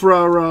myself,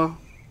 rah-rah.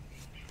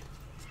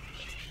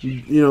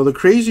 You know, the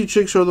crazy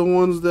chicks are the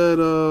ones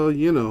that,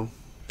 you know,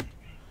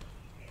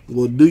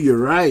 will do you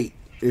right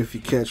if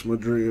you catch my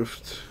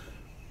drift.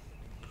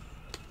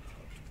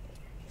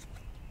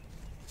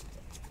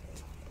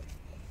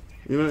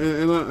 You know,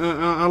 and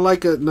I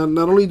like a,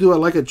 not only do I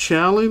like a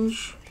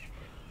challenge,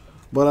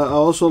 but I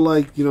also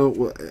like, you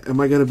know, am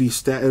I gonna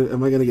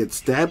get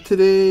stabbed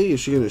today? Is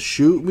she gonna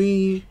shoot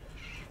me?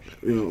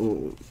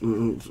 You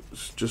know,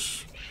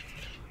 just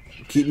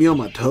keep me on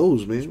my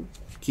toes, man.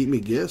 Keep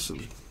me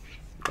guessing.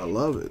 I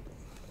love it.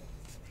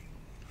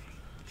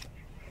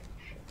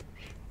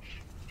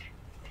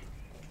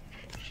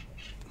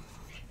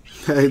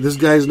 Hey, this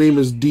guy's name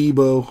is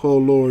Debo. Oh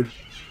Lord.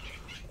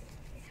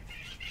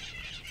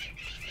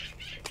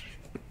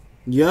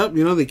 Yep,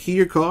 you know, they key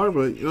your car,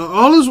 but you know,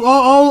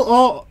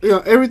 all you know,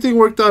 everything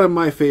worked out in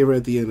my favor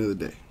at the end of the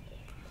day.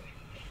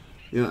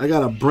 You know, I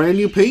got a brand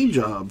new paint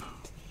job.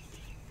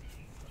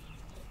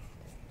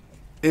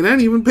 And I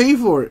didn't even pay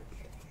for it.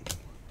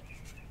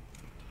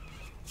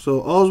 So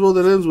all's well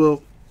that ends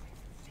well.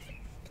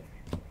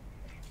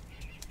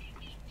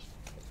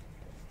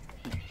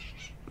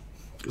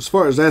 As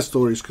far as that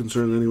story is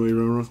concerned anyway,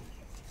 Roro.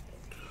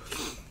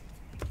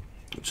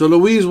 So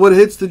Louise, what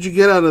hits did you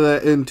get out of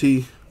that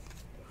NT?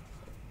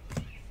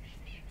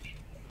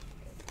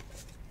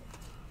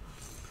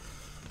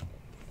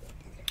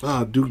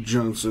 Ah, Duke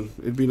Johnson.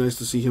 It'd be nice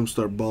to see him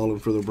start balling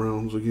for the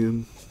Browns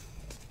again.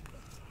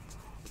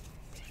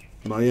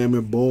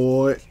 Miami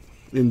boy.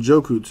 And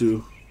Njoku,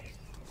 too.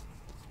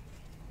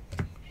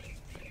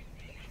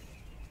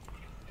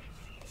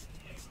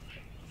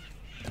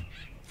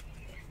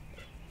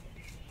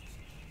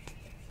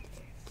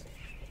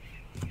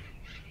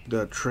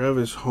 Got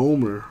Travis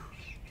Homer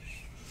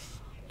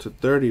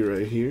 /30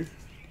 right here.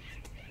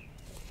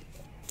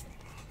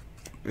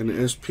 And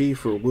an SP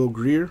for Will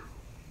Greer.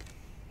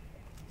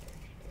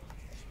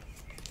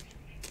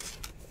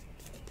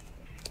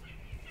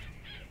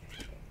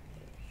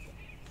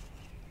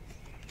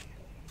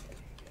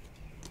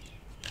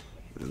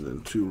 And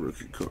then 2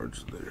 rookie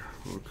cards there.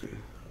 Okay.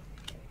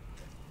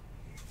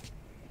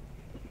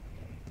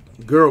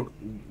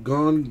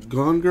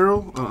 Gone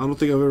Girl? I don't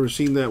think I've ever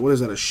seen that. What is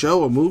that, a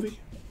show, a movie?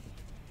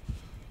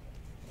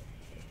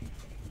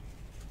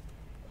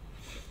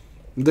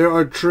 There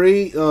are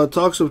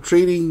talks of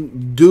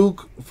trading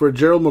Duke for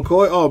Gerald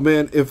McCoy. Oh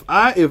man, if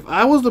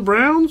I was the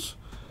Browns,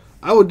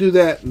 I would do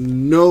that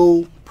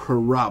no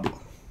problem.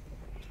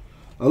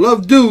 I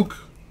love Duke,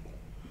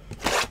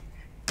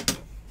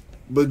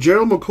 but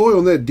Gerald McCoy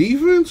on that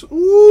defense,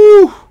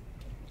 ooh,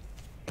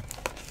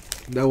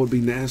 that would be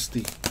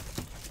nasty.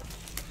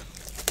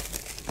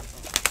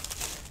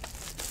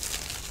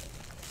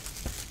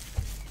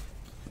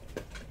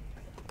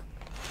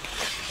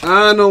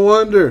 No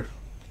wonder.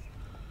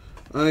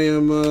 I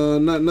am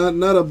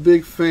not a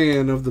big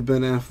fan of the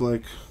Ben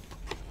Affleck.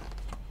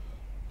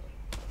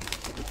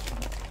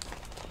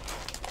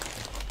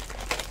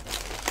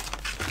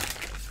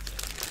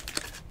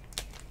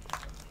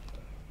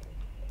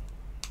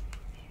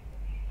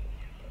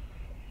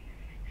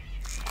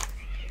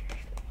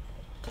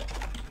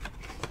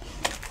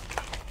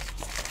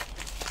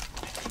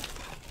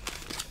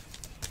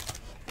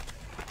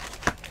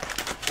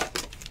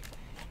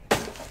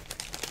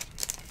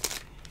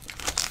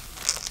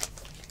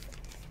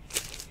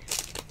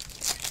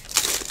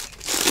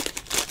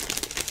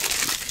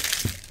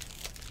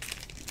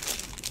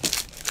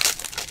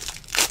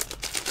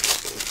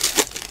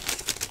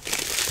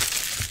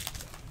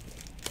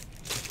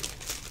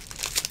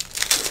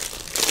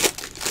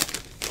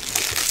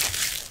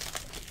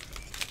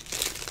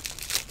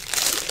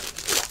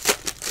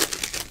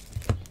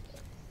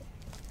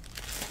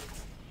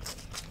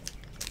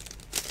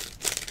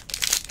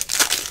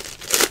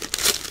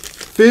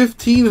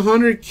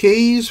 $1,500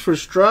 Ks for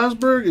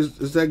Strasburg.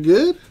 Is that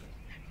good?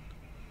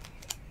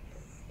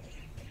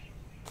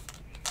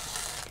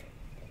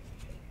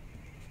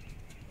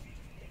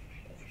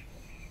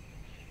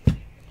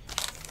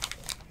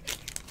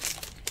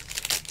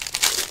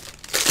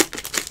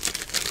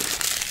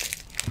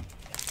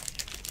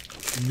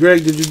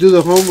 Greg, did you do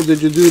the home or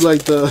did you do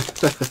like the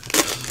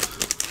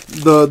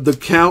the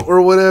count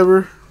or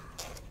whatever?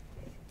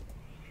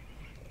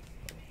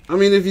 I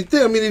mean, if you're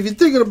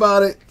thinking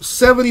about it,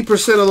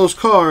 70% of those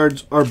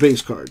cards are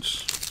base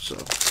cards. So,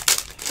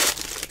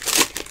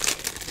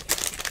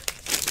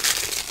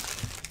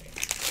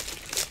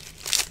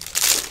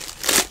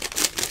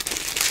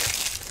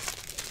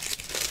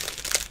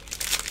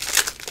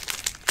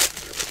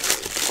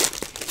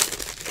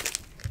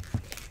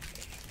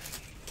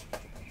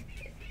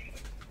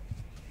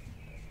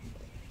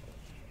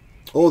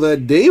 oh,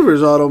 that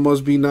Davers auto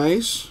must be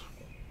nice.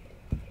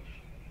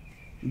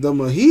 The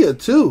Mejia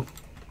too.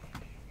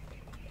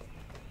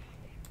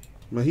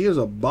 Mejia's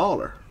a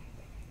baller.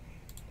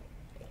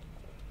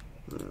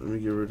 Let me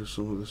get rid of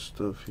some of this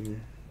stuff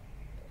here.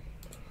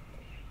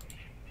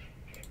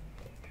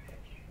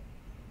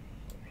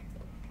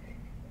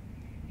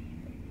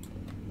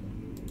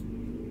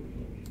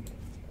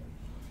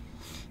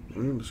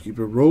 All right, let's keep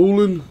it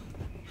rolling.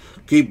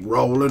 Keep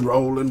rolling,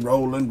 rolling,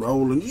 rolling,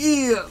 rolling.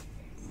 Yeah!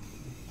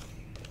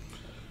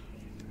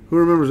 Who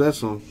remembers that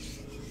song?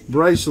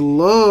 Bryce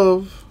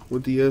Love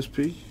with the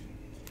SP.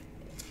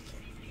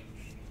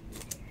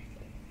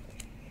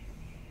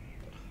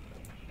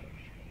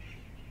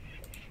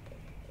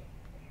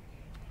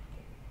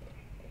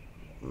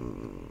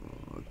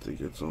 I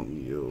think it's on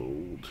the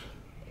old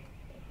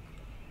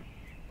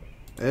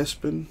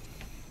Aspen.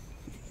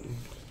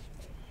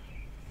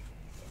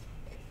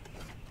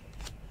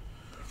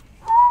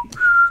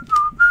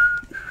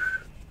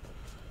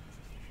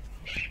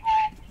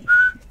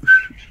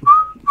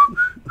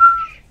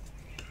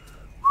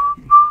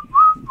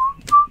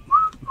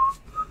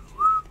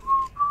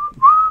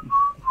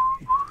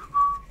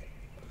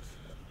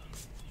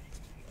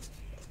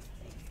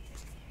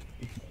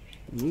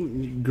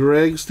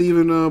 Greg,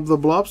 Steven, the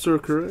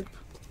Blobster, correct.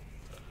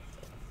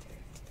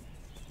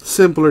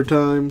 Simpler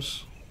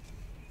times.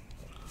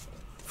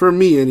 For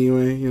me,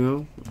 anyway, you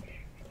know.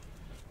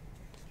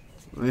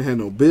 I had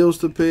no bills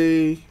to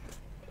pay.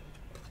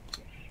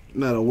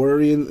 Not a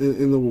worry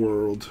in the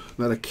world.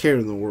 Not a care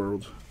in the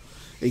world.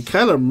 A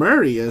Kyler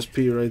Murray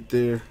SP right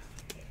there.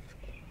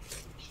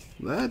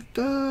 That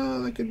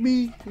could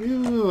be, you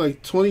know,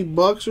 like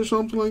 $20 or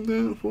something like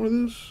that for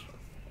this.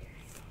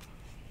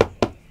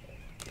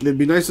 It'd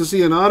be nice to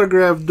see an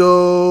autograph,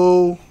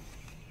 though.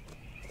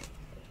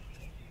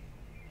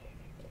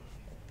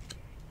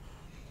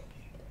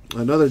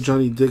 Another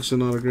Johnny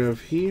Dixon autograph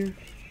here.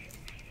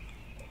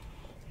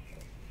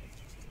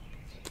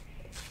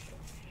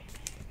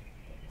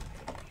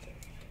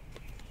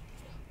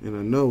 And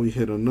I know we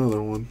hit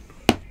another one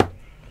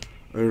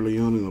early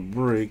on in the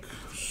break.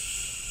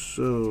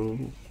 So,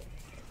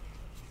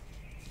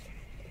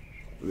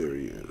 there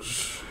he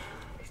is.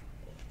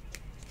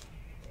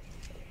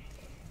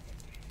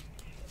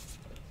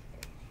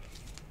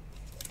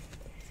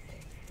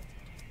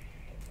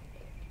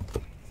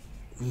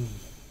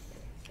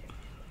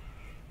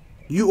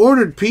 You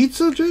ordered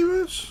pizza,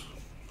 James?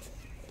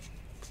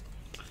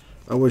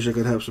 I wish I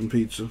could have some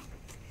pizza.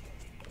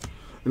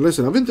 And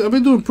listen, I've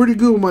been doing pretty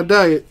good with my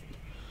diet.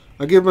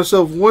 I give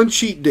myself one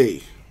cheat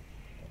day.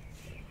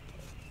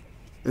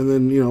 And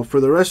then, you know,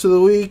 for the rest of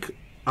the week,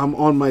 I'm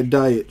on my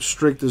diet,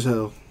 strict as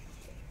hell.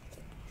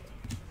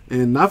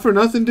 And not for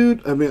nothing,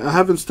 dude. I mean, I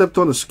haven't stepped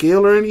on a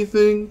scale or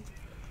anything.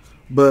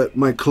 But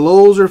my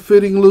clothes are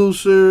fitting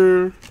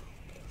looser.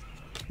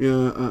 You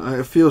know,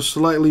 I feel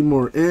slightly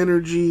more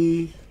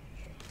energy.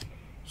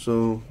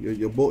 So,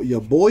 your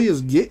boy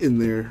is getting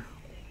there.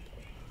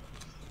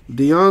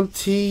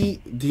 Deontay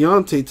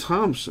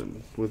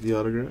Thompson with the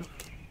autograph.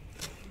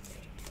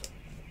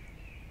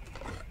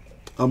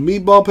 A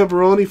meatball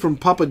pepperoni from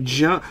Papa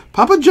John.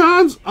 Papa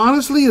John's,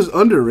 honestly, is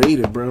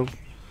underrated, bro.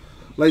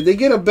 Like, they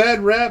get a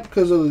bad rap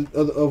because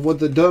of what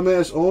the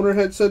dumbass owner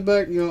had said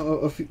back, you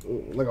know,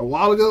 like a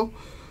while ago.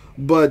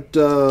 But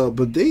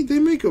they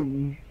make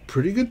a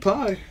pretty good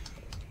pie.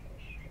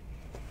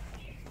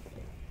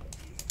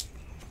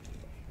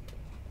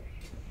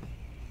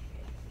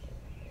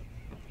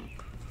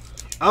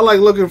 I like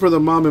looking for the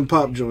mom and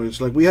pop joints.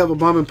 Like, we have a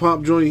mom and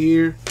pop joint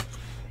here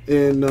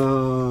in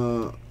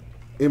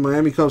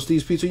Miami Cub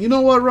Steve's Pizza. You know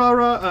what,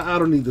 rah? I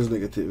don't need this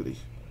negativity.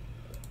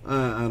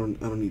 I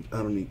don't need that. I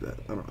don't need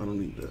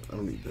that. I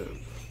don't need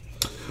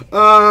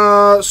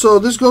that. So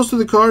this goes to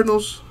the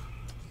Cardinals.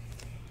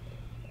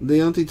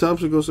 Deontay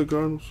Thompson goes to the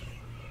Cardinals.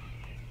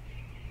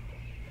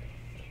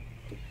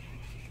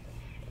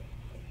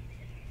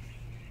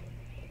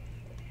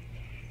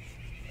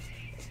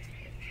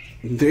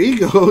 There you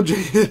go,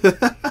 Jay.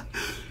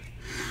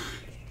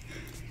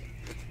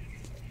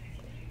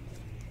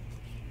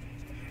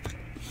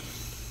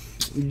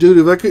 Dude,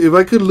 if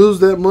I could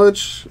lose that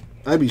much,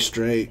 I'd be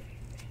straight.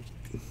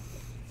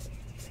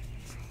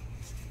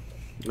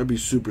 I'd be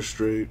super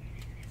straight.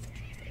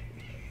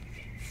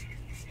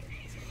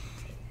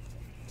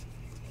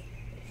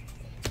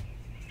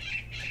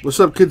 What's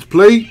up, kids?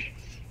 Play.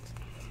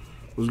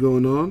 What's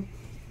going on?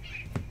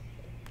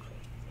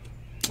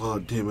 Oh,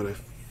 damn it! I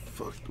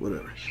fucked.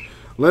 Whatever.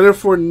 Leonard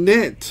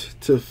Fournette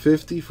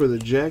 /50 for the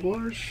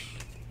Jaguars.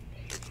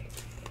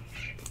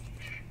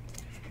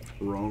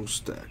 Wrong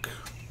stack.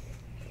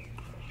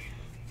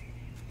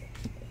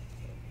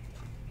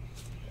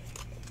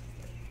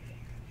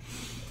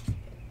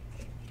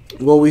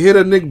 Well, we hit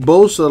a Nick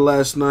Bosa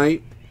last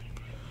night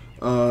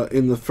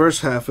in the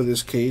first half of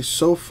this case.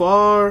 So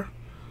far,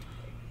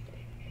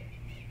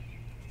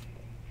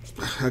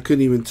 I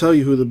couldn't even tell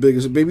you who the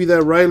biggest. Maybe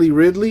that Riley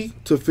Ridley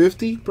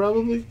 /50,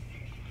 probably.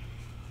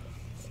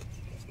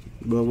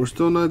 But we're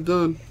still not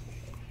done.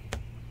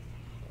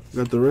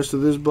 Got the rest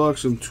of this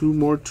box and 2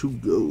 more to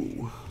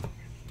go.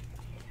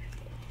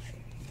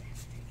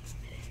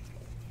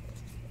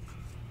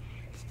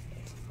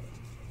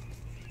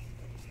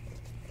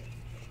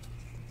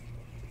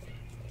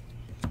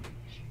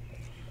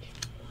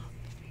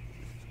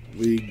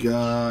 We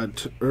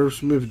got Irv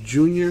Smith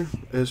Jr.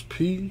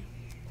 SP.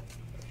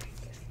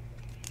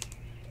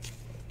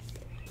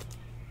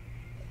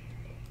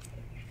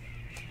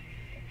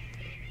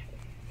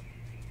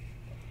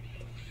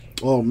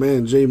 Oh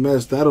man, J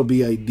Mess, that'll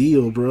be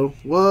ideal, bro.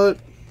 What?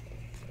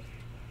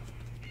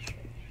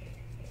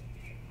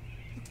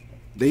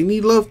 They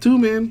need love too,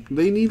 man.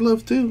 They need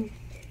love too.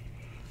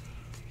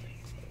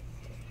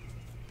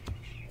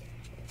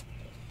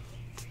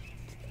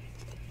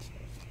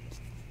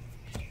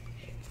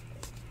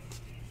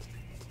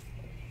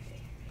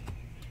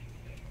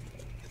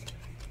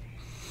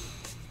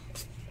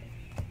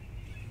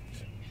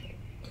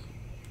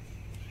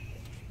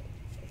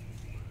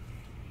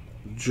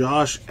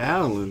 Josh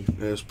Allen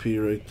SP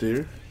right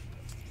there.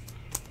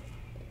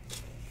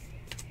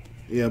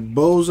 Yeah,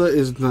 Bosa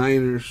is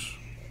Niners.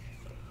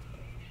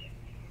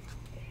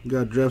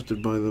 Got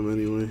drafted by them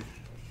anyway.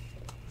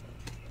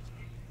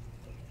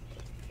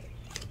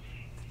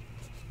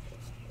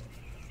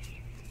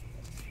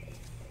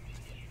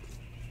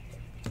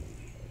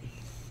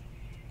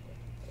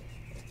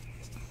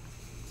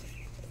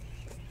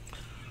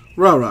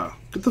 Rah-rah.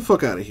 Get the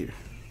fuck out of here.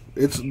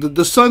 It's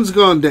the sun's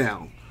gone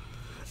down.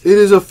 It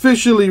is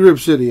officially Rip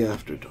City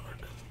After Dark.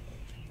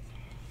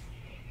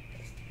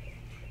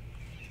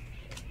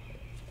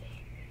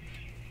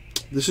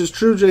 This is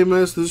true,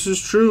 J-Mess. This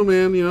is true,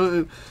 man. You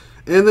know,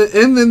 and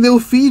then they'll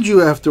feed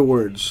you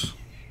afterwards.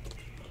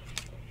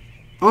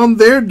 On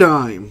their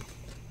dime.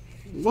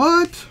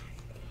 What?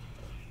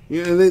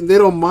 Yeah, and they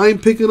don't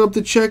mind picking up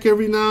the check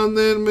every now and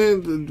then,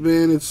 man.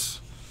 Man, it's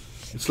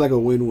like a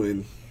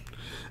win-win.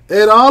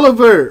 Ed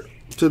Oliver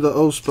to the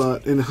O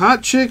spot. And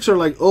hot chicks are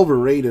like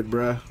overrated,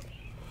 bruh.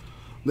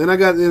 Then I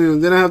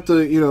have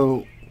to, you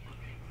know,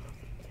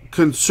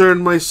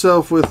 concern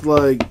myself with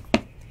like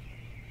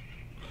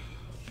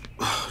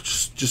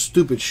just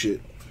stupid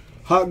shit.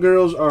 Hot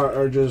girls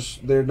are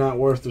just, they're not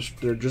worth it.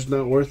 They're just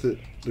not worth it.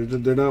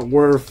 They're not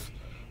worth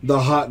the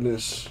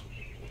hotness.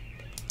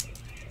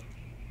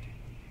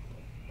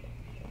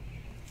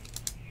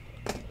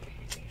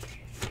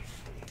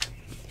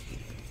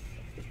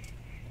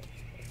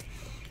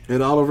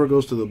 And Oliver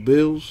goes to the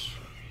Bills.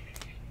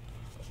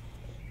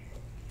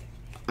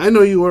 I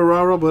know you were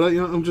Rara, but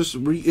I'm just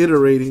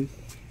reiterating.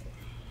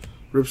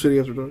 Rip City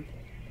After Dark.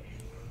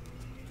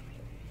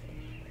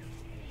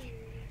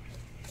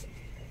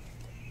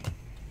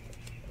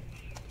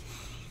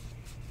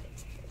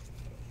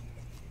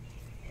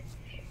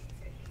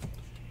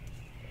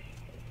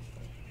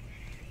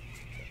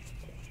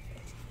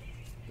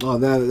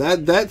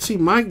 Oh, see,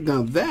 Mike,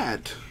 now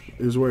that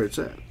is where it's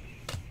at.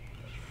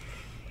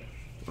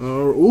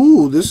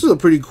 Ooh, this is a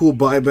pretty cool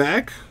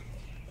buyback.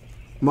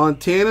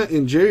 Montana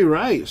and Jerry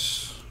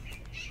Rice.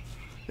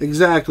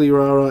 Exactly,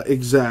 Rara,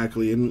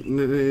 exactly. And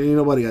ain't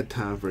nobody got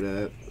time for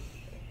that.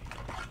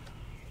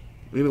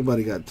 Ain't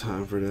nobody got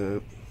time for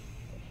that.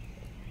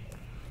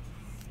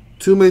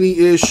 Too many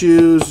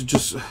issues.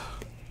 Just,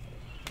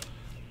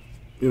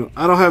 you know,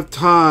 I don't have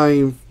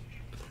time,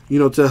 you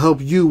know, to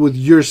help you with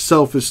your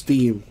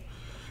self-esteem.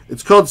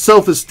 It's called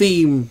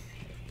self-esteem.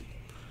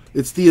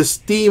 It's the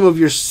esteem of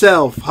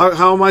yourself.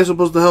 How am I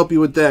supposed to help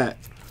you with that?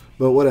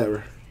 But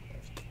whatever.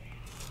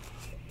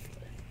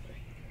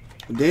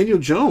 Daniel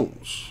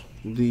Jones,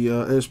 the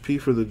SP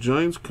for the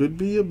Giants, could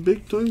be a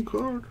big-time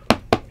card.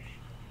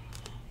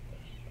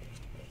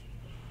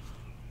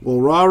 Well,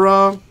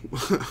 rah-rah,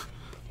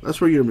 that's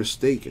where you're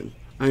mistaken.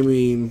 I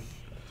mean,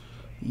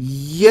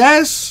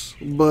 yes,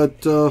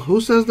 but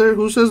who says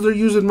they're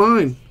using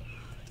mine?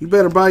 You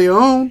better buy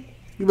your own.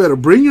 You better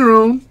bring your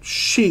own.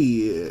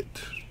 Shit.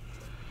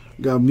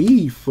 Got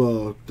me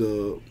fucked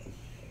up.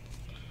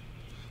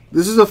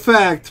 This is a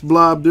fact,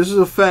 Blob. This is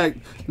a fact.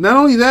 Not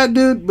only that,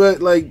 dude,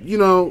 but, like, you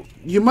know,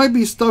 you might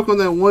be stuck on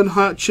that one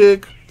hot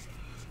chick,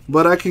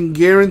 but I can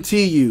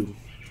guarantee you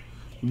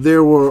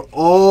there will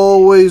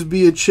always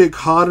be a chick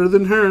hotter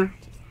than her.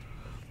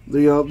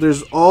 You know,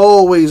 there's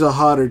always a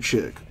hotter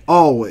chick.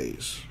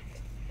 Always.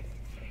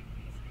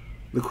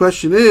 The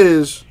question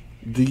is,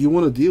 do you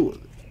want to deal with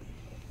it?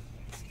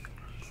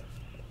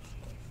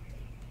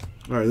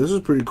 Alright, this is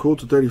pretty cool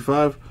to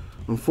 35.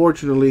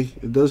 Unfortunately,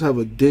 it does have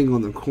a ding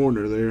on the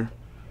corner there.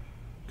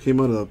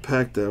 Came out of the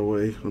pack that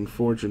way,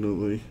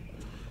 unfortunately.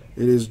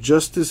 It is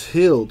Justice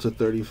Hill to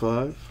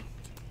 35.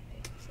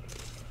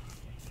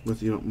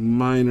 With, you know,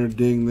 minor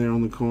ding there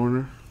on the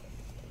corner.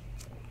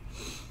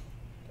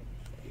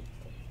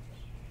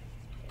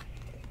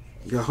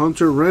 Got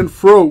Hunter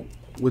Renfroe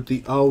with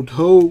the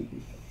auto.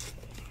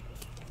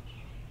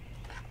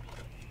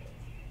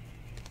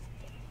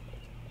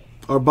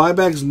 Are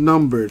buybacks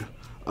numbered?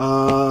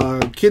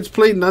 Kids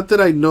played, not that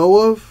I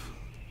know of.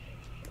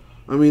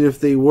 I mean, if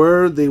they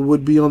were, they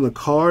would be on the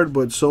card,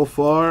 but so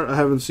far I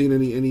haven't seen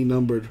any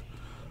numbered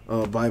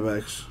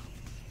buybacks.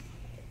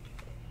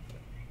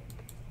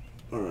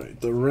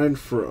 Alright, the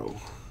Renfroe.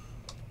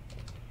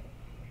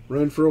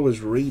 Renfroe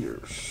is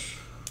Raiders.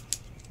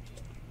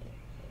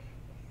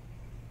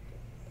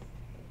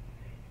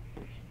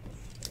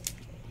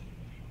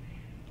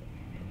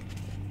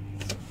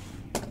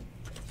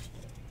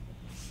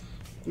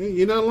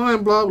 You're not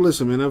lying, Blob.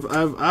 Listen, man,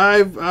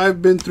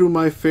 I've been through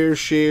my fair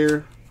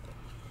share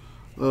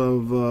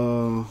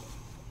of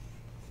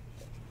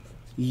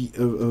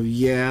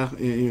yeah,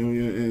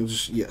 and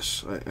just,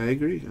 yes, I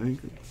agree. I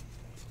agree.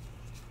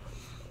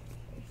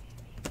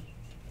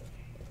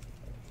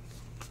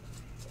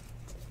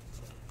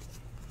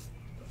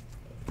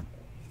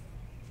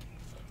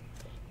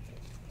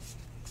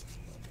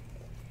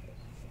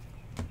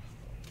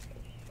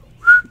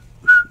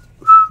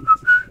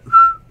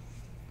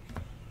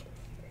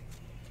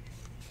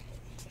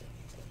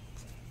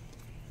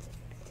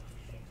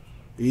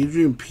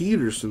 Adrian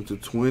Peterson to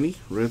 20,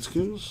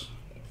 Redskins.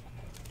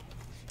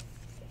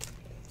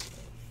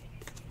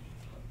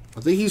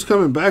 I think he's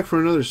coming back for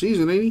another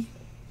season, ain't he?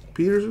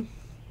 Peterson?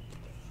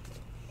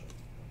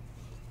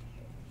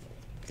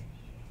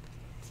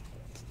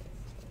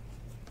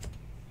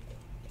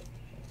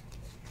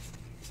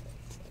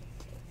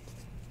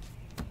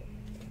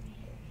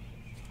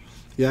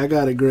 Yeah, I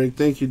got it, Greg.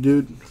 Thank you,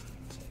 dude.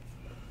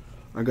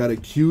 I got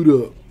it queued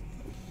up.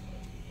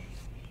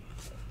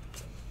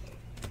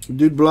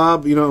 Dude,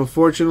 Blob, you know,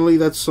 unfortunately,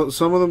 that's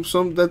some of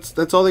them.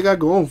 That's all they got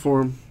going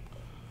for them,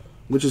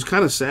 which is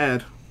kind of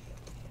sad.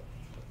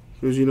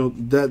 Because you know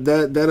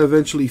that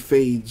eventually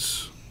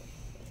fades.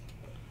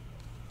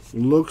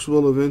 Looks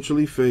will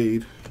eventually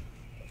fade.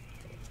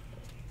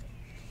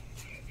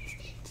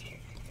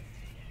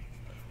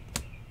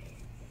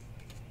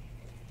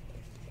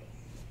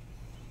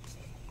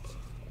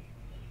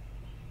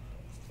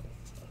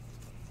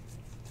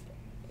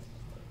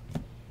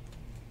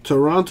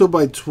 Toronto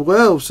by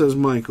 12, says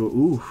Michael.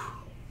 Ooh.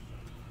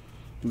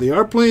 They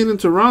are playing in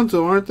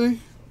Toronto, aren't they?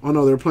 Oh,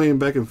 no, they're playing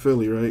back in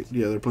Philly, right?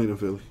 Yeah, they're playing in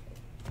Philly.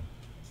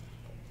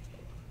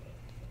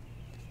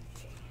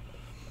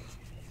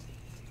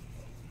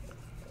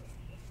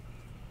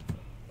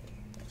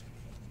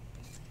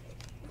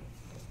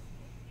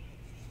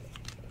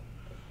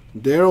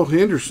 Daryl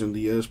Henderson,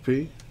 the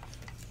SP.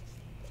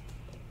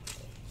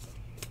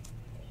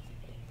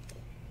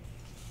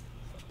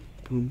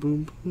 Boom,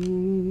 boom,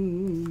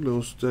 boom.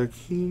 No stack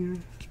here.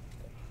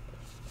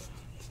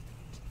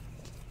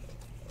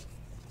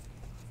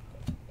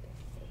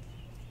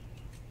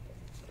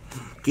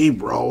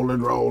 Keep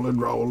rolling, rolling,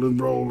 rolling,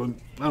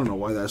 rolling. I don't know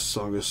why that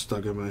song is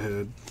stuck in my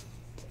head.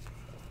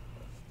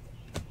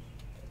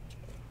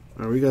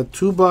 All right, we got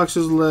 2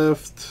 boxes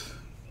left.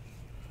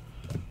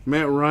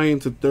 Matt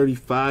Ryan to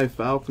 35,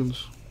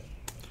 Falcons.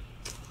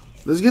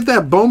 Let's get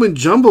that Bowman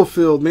Jumbo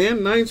filled,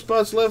 man. 9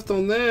 spots left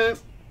on that.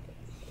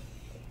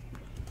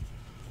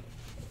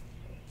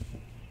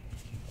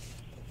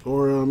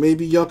 Or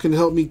maybe y'all can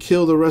help me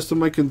kill the rest of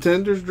my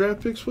Contenders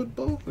draft picks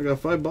football. I got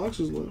 5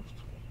 boxes left.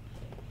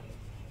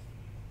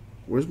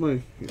 Where's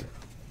my... Here.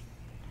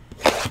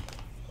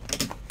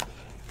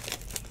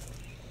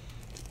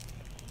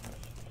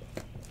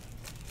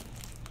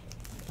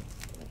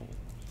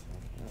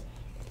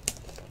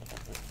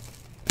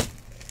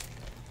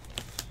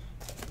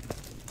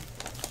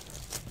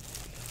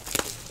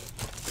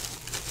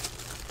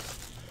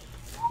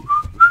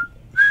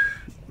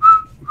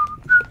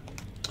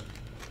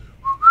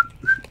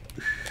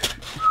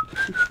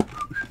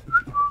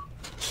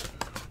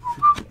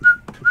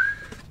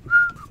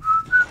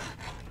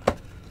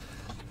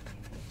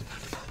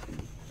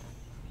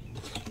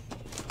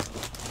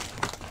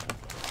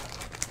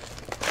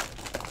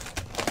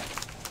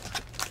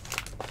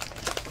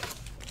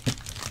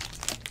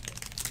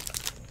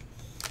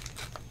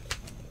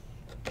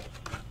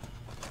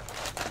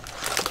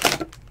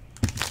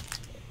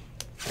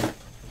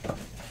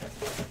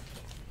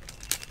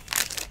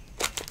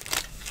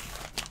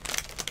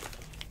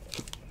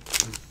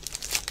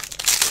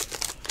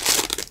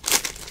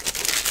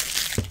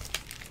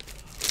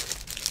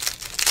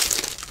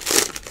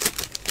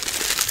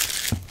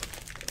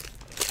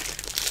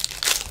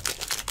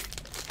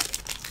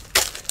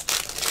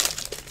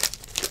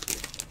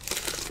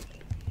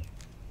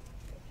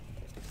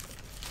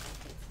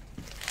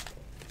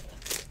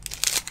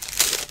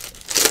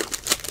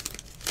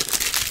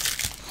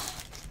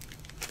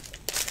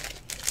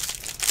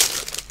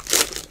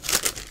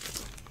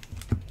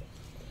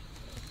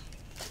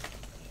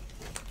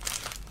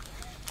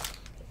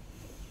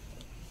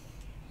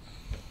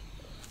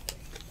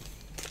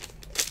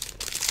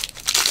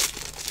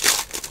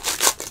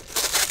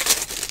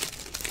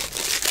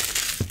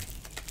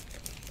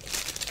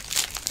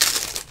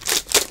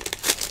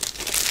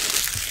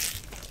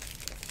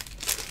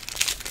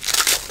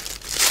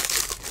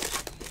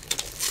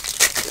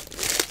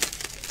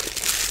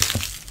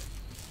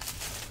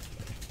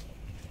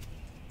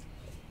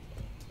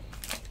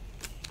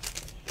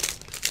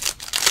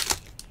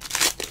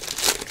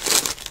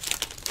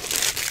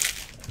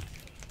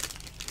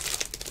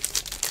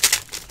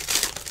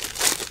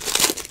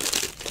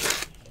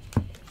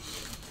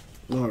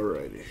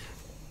 Alrighty.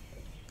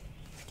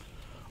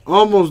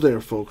 Almost there,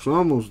 folks.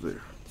 Almost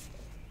there.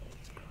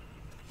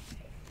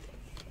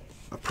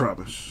 I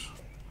promise.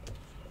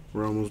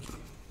 We're almost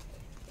done.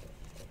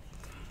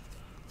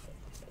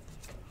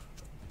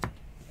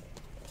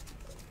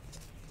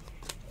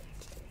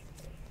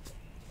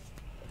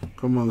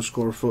 Come on,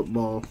 Score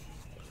Football.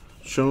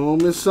 Show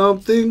me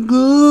something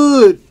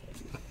good.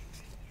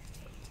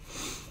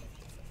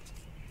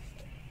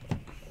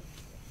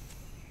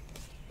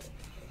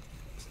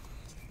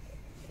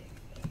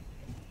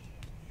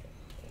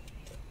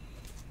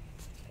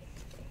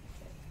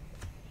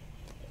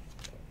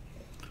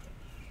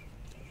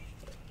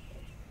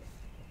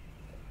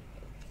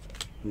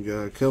 We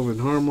got Kelvin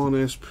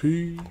Harmon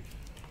SP.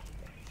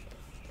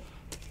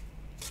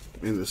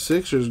 And the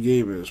Sixers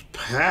game is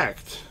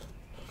packed.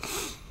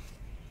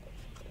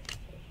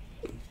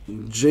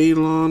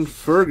 Jalen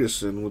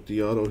Ferguson with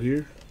the auto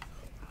here.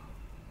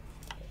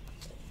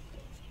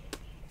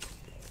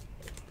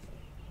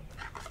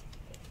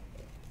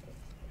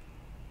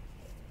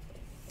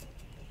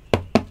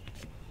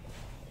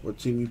 What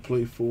team you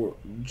play for?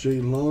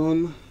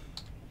 Jalen.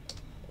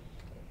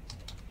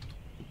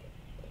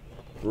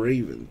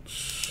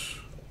 Ravens.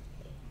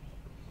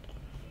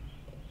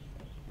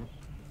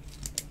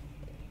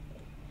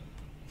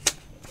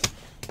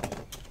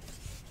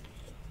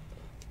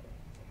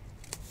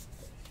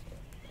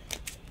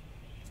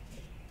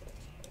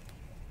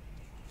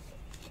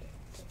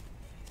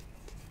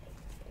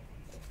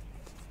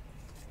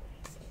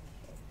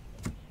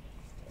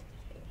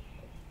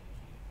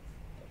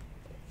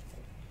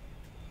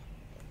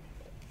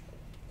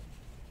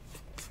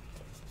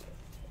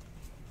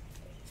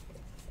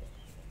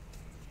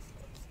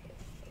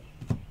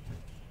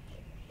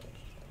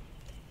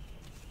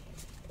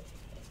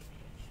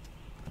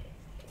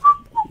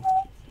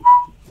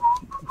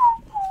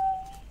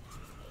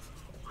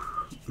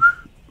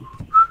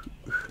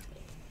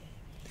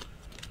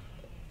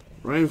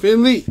 Ryan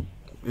Finley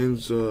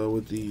ends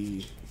with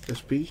the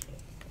SP.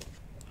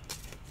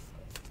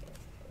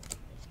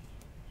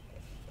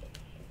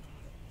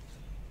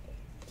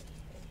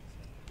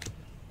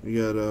 We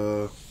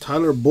got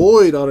Tyler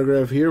Boyd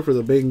autograph here for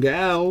the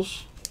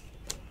Bengals.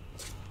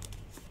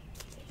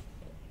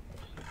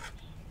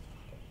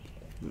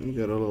 You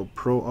got a little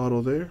pro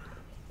auto there.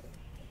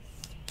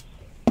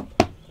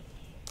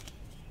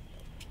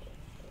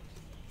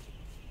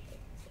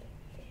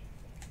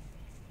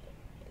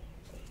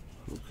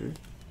 Okay.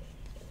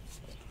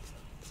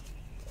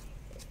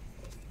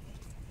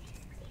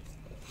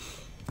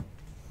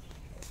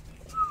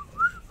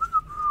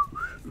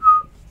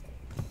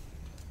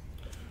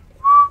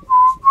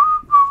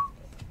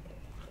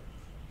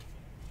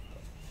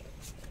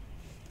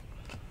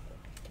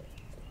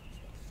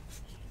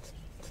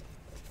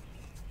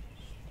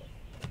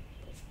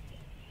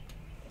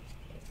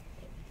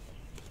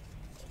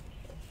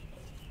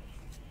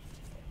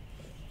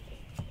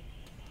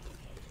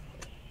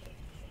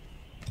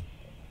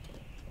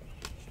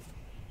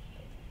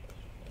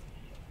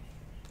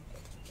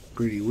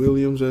 Greedy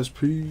Williams,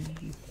 SP.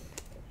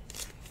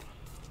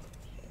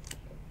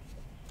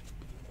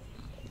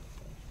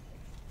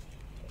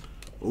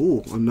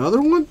 Oh,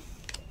 another one?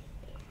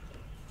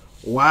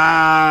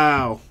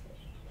 Wow.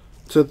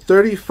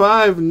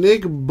 /35,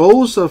 Nick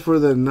Bosa for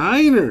the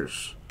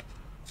Niners.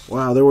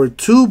 Wow, there were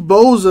 2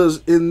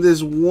 Bosas in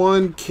this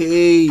one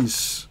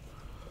case.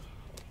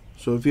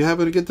 So if you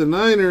happen to get the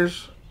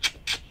Niners,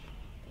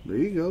 there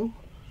you go.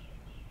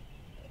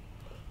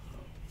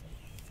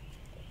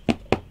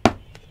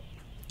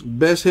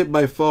 Best hit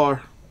by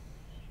far.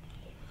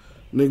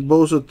 Nick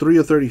Bosa,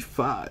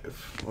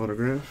 3/35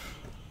 autograph.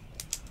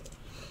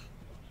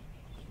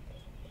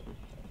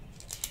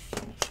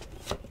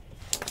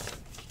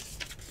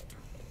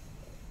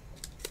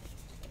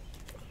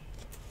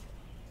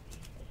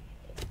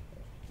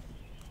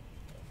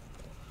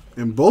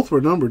 And both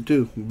were numbered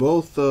too.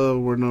 Both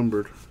were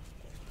numbered.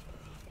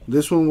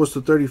 This one was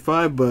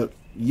 /35, but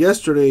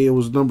yesterday it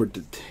was numbered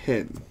to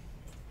 10.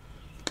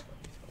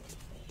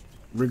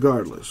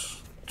 Regardless.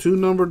 2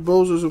 numbered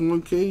Bosas in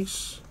one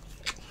case.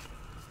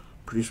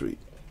 Pretty sweet.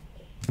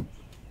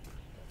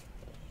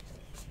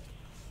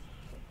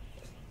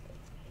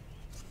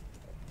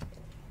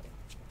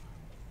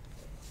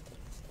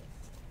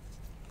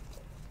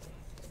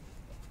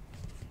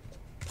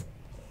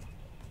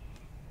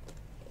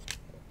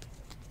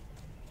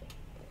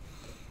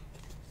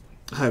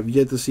 I have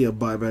yet to see a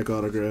buyback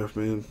autograph,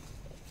 man.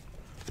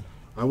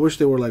 I wish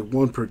they were like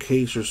 1 per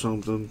case or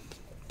something.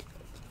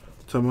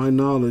 To my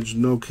knowledge,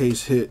 no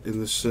case hit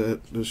in this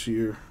set this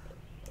year.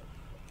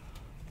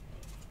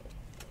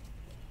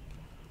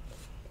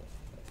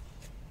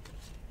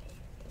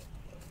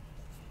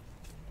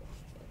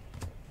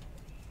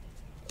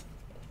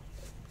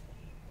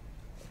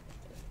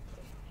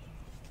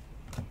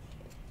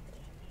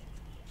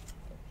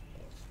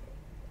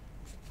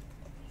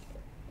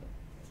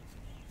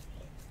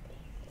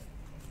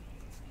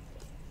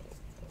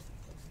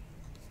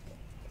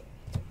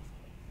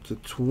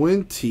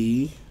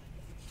 /20.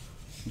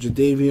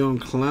 Jadeveon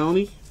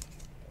Clowney,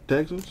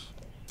 Texans.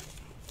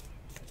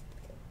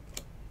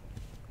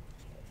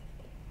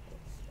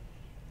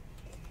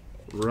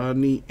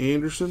 Rodney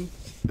Anderson,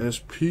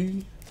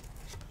 SP.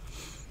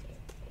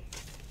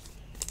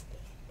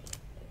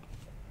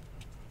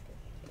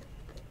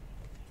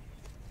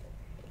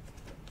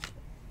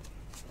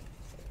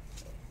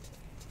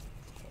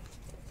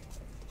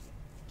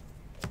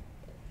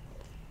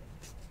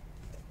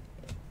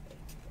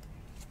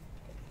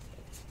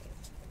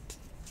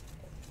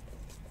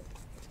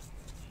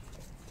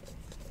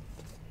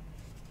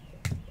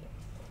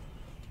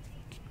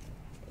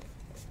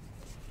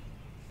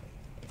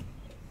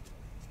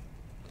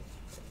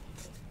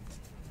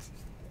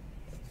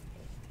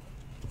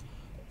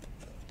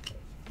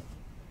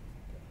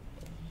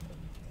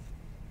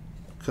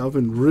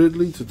 Calvin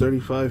Ridley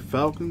 /35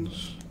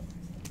 Falcons.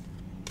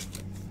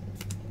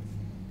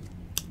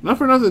 Not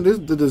for nothing,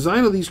 the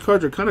design of these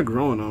cards are kind of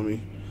growing on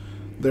me.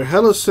 They're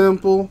hella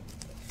simple.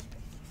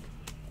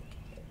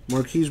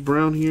 Marquise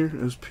Brown here,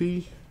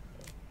 SP.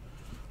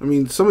 I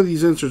mean, some of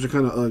these inserts are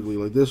kind of ugly.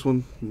 Like this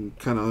one,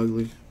 kind of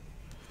ugly.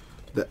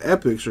 The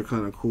Epics are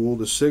kind of cool.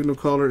 The Signal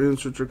Caller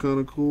inserts are kind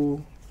of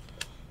cool.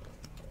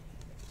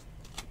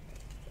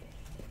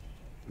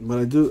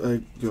 But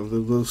you know,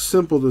 the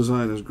simple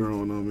design is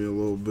growing on me a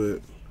little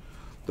bit.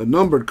 The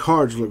numbered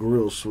cards look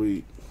real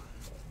sweet.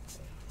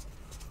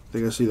 I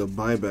think I see the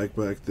buyback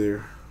back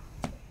there.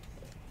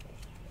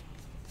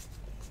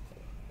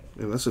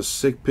 Yeah, that's a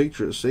sick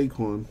picture of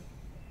Saquon.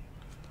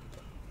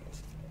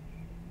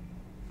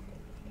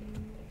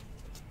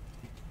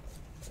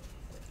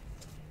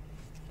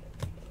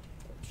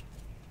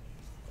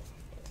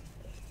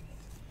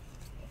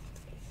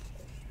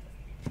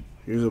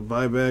 Here's a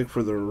buyback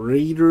for the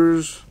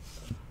Raiders.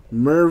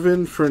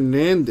 Mervin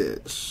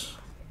Fernandez.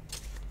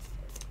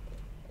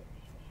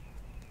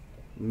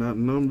 Not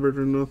numbered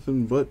or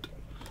nothing, but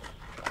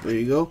there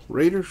you go,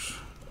 Raiders.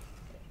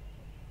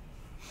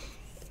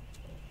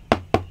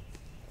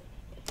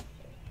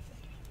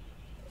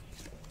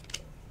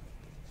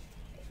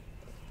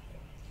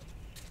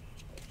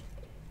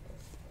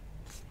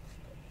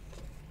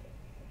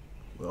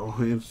 All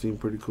hands seem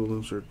pretty cool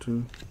insert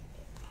too.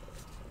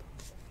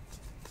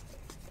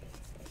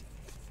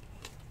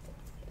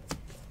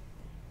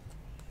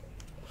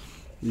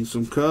 Need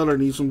some color,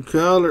 need some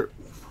color.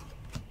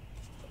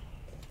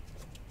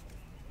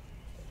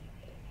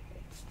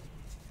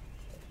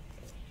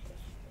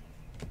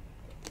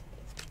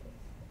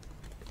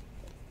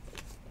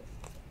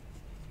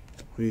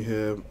 We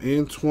have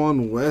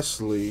Antoine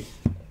Wesley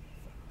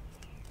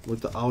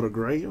with the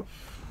autograph.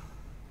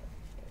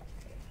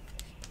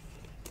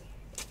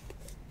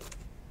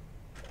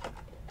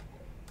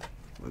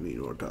 I need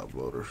more top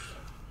loaders.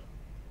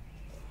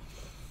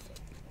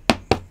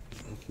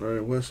 All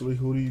right, Wesley,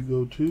 who do you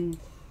go to?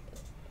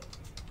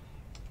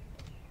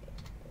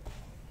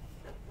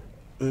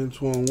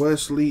 Antoine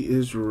Wesley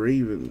is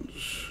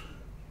Ravens.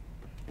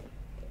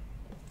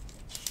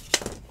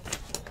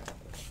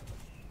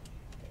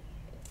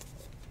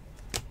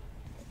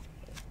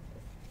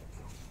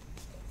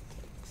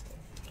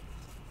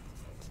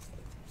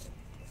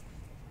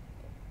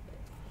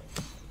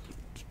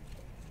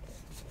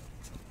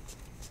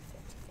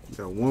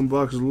 Got one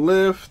box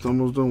left.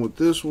 Almost done with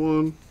this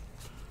one.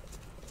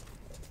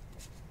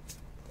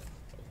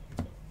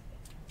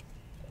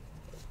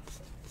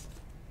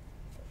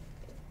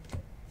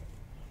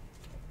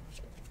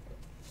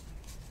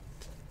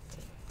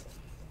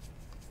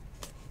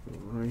 All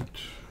right.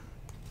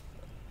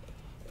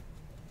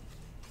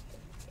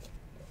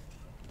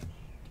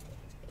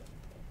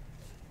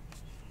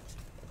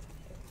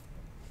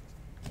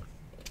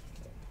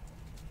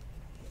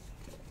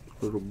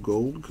 Little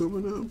gold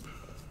coming up.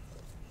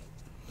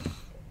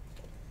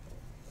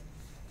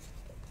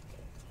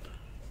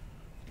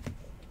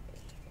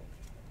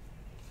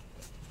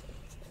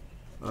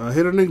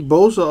 Hit a Nick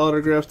Bosa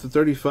autograph to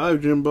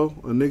 35, Jimbo.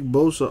 A Nick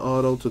Bosa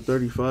auto to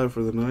 35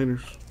 for the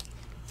Niners.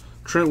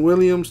 Trent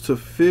Williams to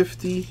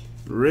 50,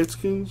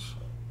 Redskins.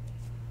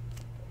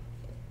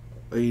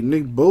 A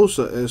Nick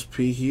Bosa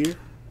SP here.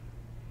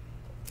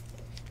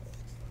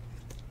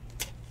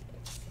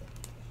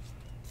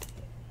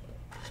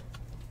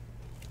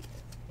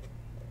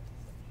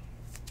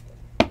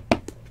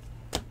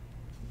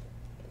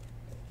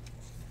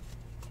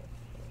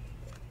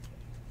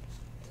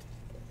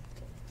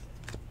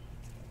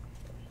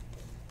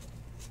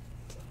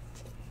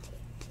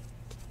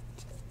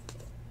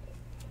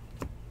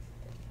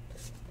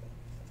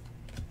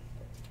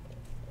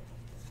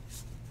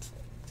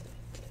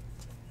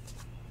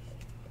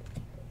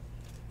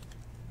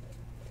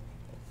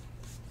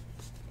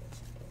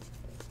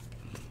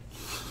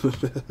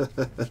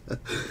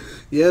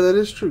 Yeah, that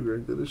is true,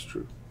 Greg. That is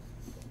true.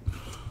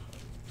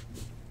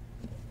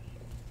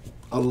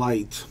 A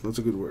light. That's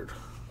a good word.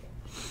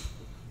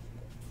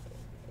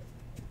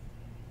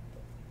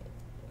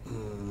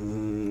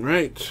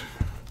 Right.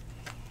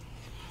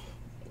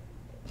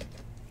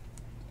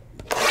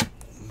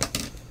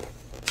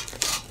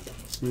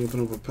 Let me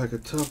open up a pack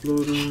of top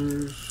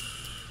loaders.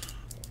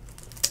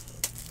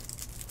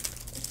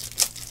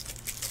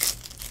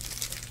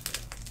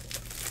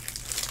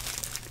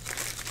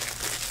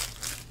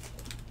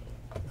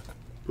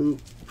 Boop.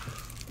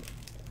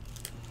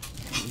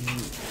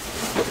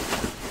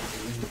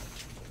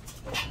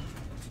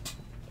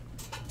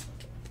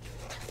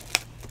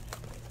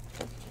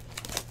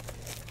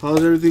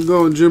 How's everything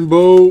going,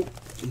 Jimbo?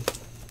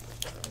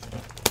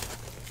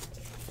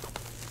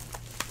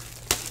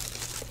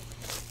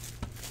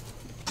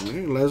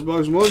 Alright, last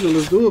box mojo.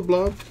 Let's do it,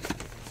 Blob.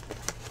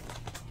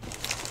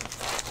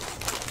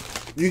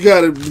 You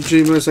got it,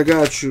 James. I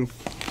got you.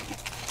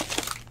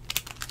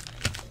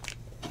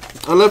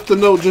 I left a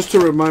note just to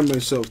remind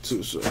myself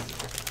too, so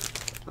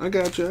I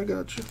got you. I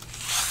got you.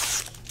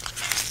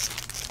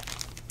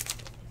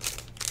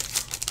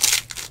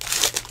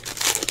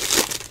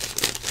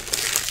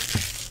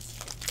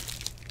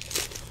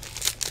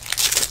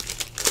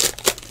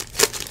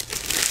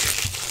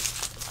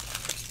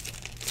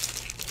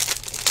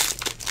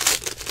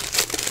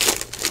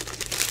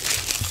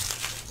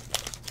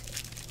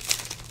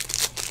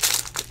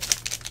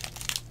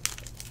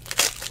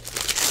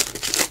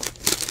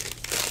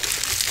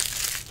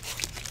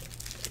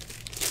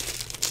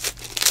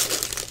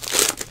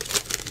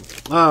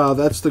 Ah,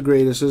 that's the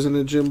greatest, isn't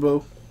it,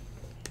 Jimbo?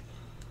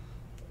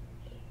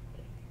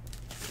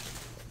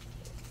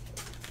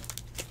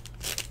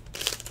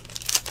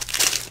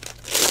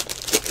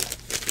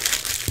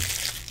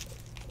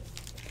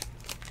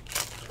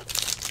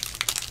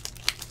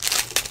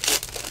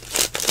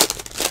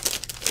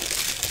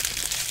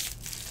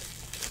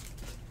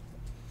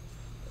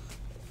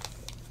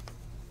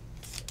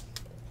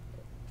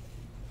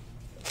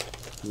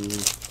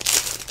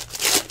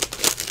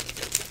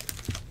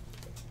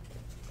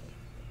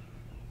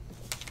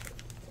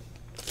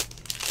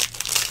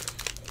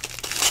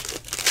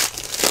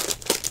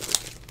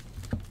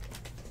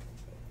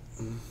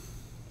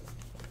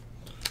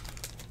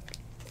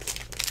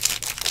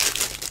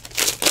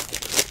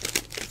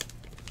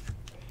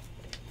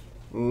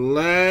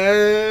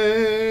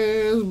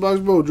 Last box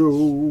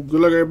mojo. Good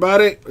luck,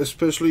 everybody,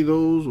 especially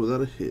those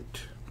without a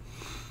hit.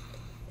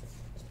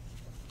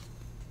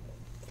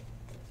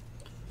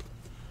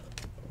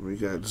 We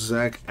got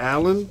Zach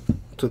Allen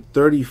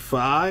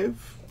 /35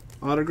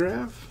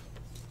 autograph.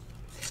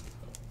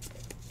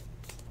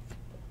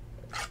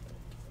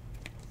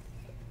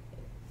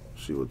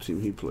 See what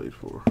team he played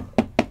for.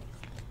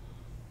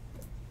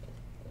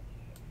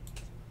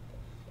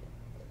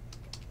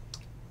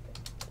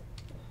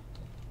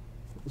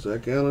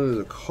 Zach Allen is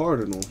a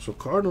Cardinal, so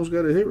Cardinals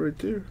got a hit right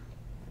there.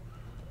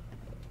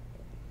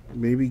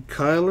 Maybe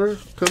Kyler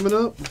coming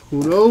up.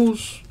 Who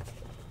knows?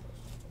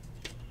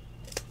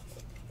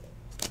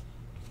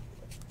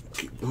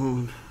 Keep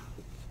going.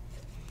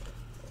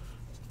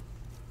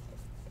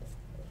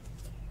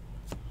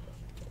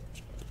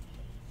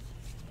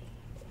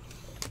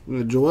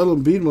 Joel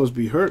Embiid must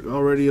be hurt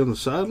already on the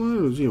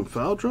sideline. Was he in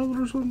foul trouble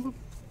or something?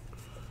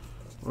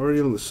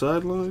 Already on the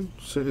sideline,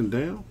 sitting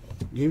down.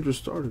 Game just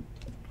started.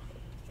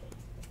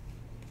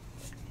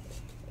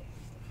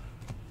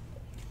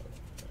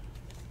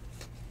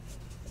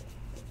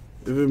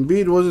 If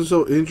Embiid wasn't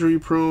so injury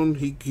prone,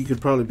 he could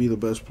probably be the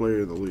best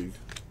player in the league.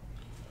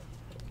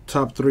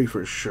 Top 3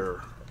 for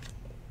sure.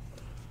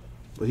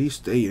 But he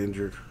stay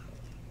injured.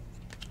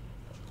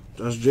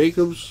 Josh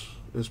Jacobs,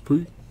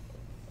 SP.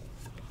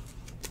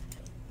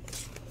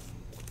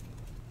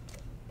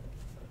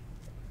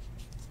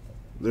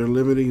 They're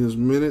limiting his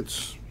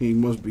minutes. He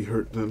must be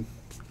hurt then.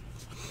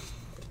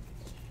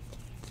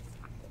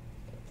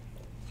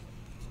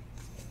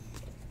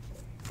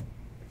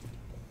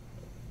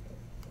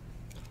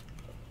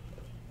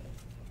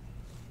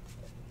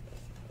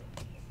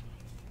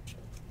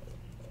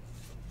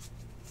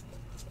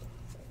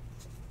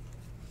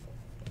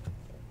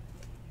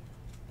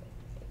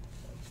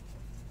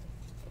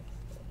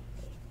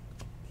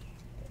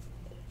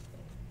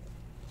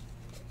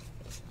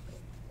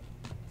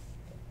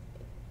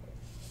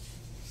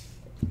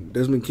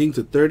 Desmond King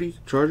 /30,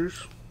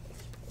 Chargers.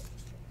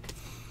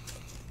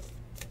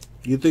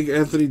 You think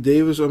Anthony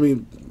Davis? I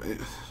mean,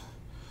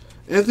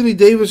 Anthony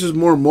Davis is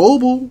more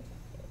mobile.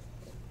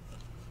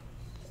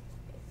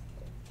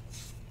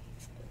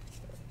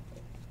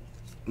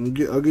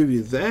 I'll give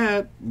you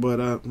that, but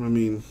I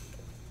mean,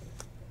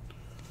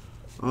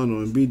 I don't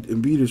know.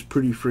 Embiid is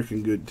pretty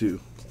freaking good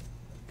too.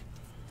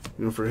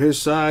 You know, for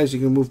his size, he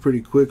can move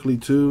pretty quickly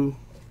too.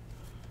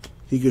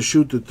 He can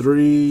shoot the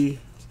 3.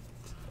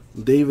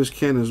 Davis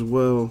can as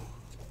well.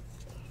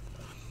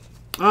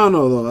 I don't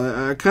know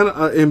though. I kind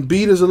of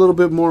Embiid is a little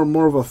bit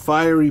more of a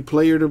fiery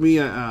player to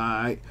me.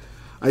 I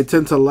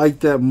tend to like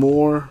that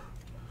more.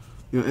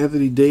 You know,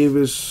 Anthony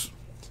Davis,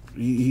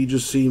 he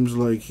just seems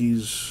like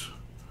he's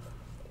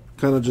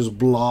kind of just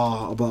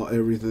blah about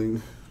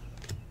everything.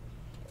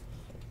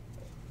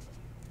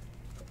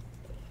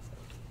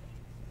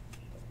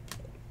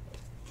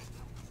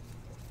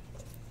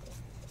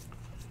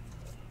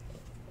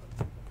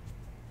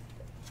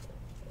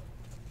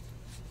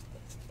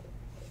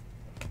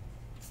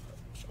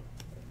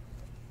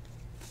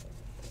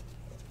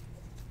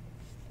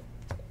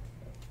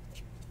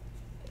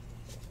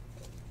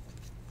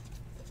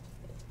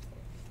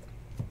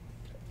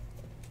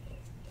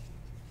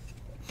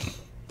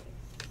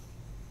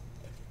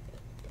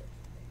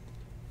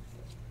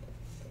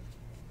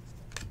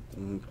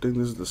 I think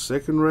this is the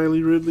second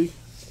Riley Ridley.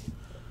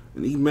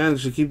 And he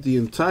managed to keep the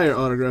entire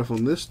autograph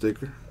on this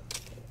sticker.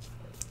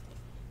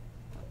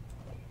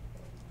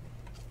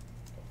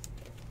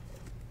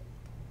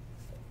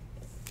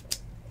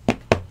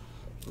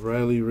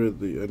 Riley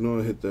Ridley. I know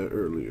I hit that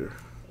earlier.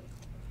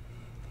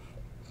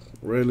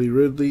 Riley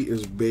Ridley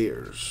is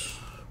Bears.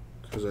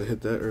 Because I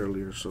hit that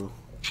earlier, so.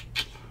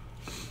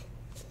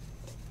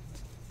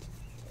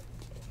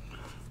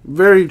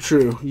 Very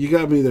true. You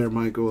got me there,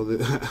 Michael.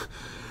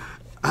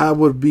 I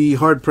would be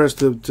hard-pressed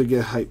to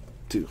get hyped,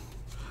 too.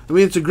 I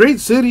mean, it's a great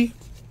city.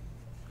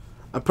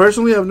 I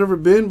personally have never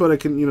been, but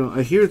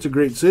I hear it's a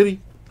great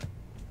city.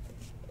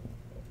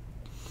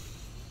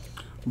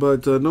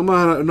 But no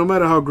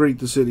matter how great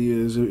the city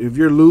is, if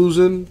you're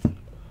losing,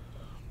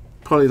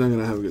 probably not going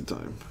to have a good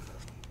time.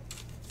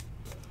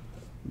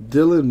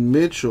 Dylan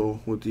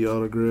Mitchell with the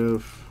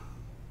autograph.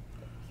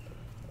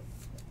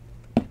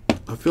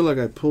 I feel like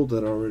I pulled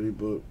that already,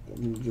 but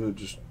I'm going to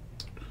just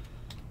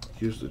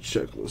use the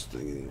checklist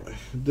thing anyway.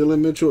 Dylan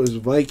Mitchell is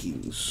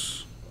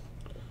Vikings.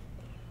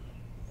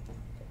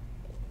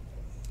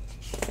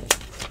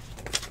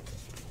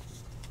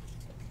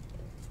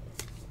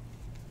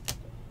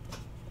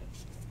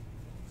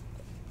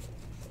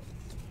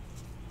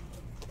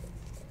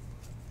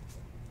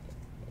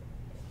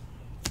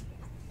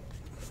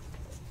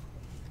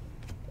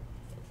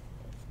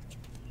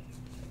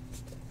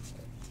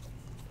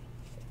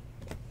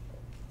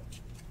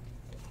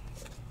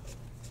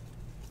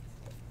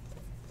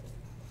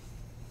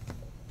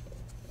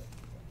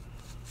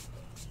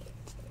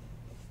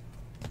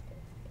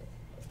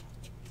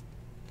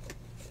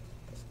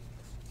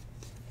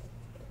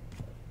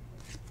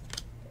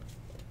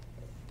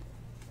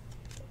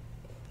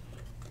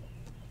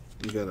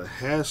 You got a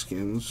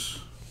Haskins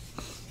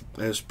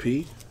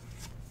SP.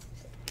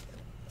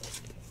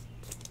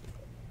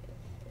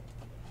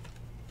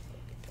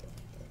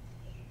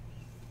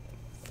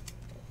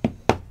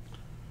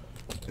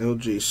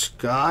 LJ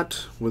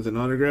Scott with an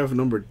autograph,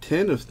 number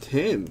 10 of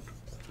 10.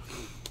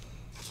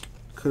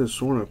 Could have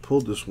sworn I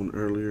pulled this one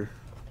earlier.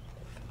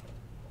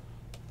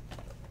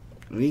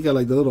 And he got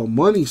like the little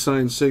money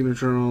sign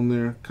signature on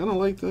there. Kind of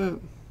like that.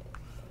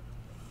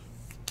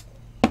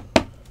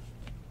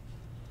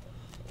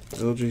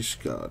 LJ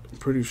Scott. I'm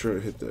pretty sure I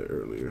hit that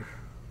earlier.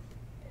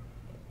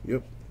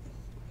 Yep.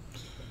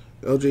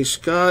 LJ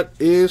Scott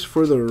is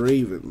for the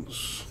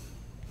Ravens.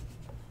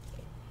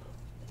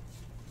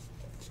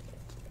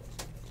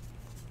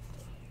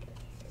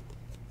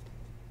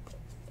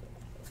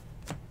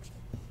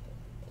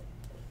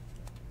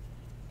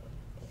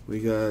 We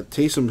got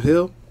Taysom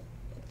Hill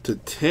to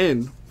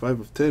 10, 5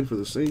 of 10 for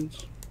the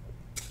Saints.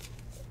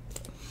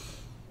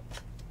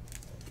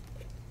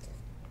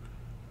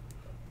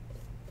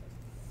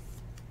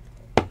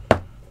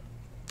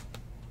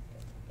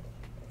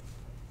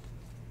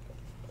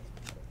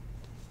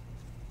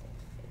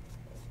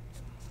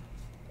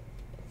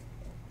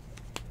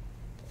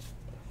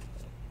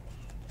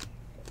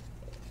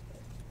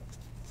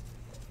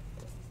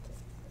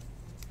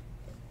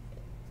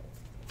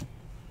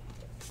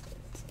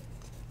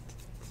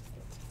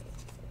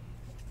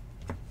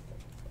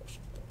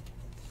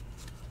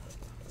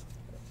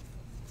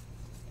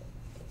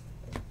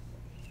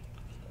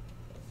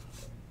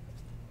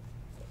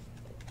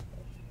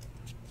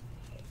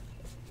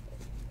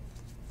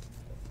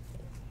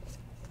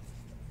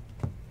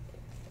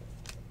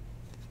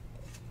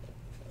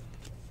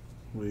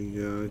 We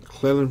got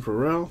Clelin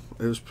Ferrell,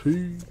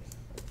 SP.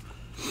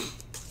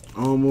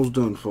 Almost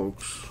done,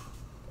 folks.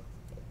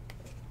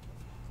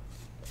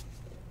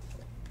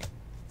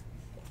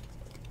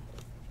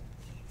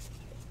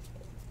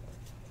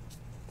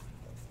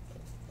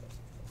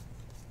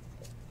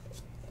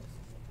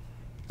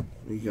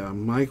 We got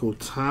Michael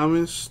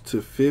Thomas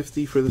to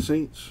 50 for the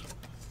Saints.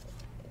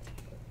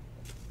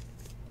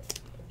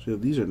 So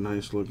these are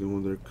nice looking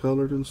when they're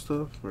colored and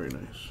stuff. Very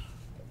nice.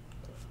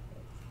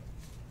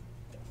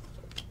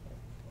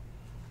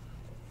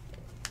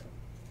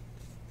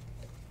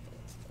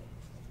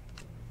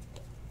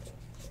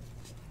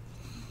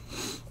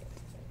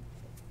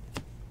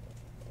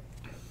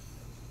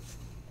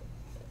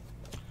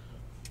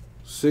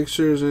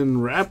 Sixers and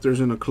Raptors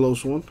in a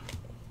close one.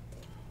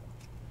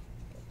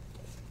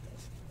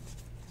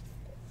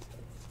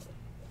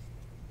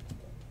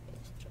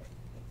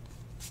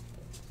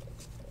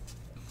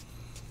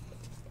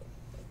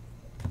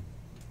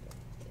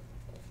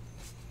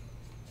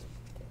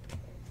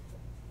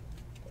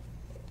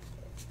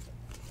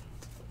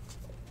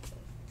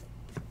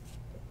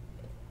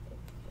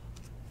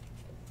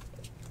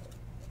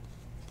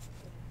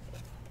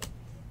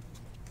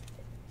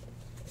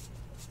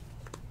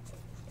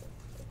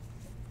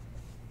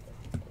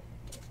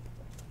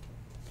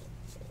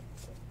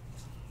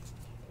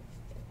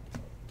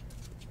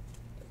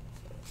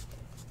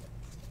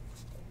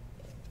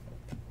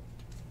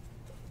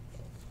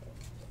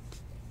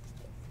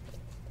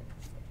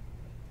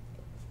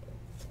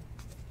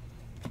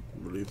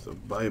 I believe the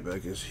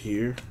buyback is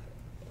here.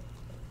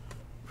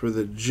 For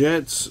the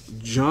Jets,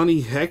 Johnny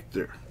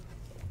Hector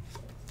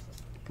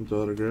with the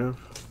autograph.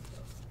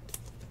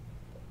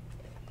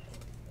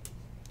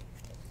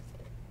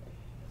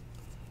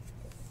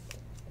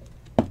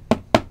 There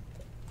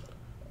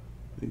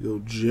you go,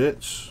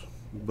 Jets.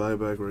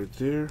 Buyback right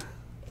there.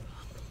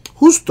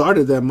 Who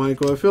started that,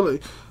 Michael? I feel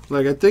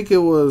like I think it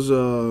was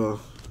I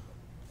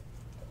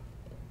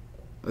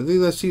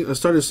think I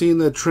started seeing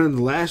that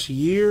trend last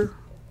year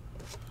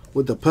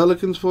with the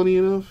Pelicans, funny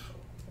enough.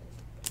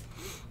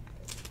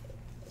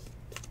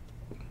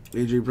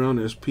 AJ Brown,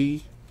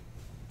 SP.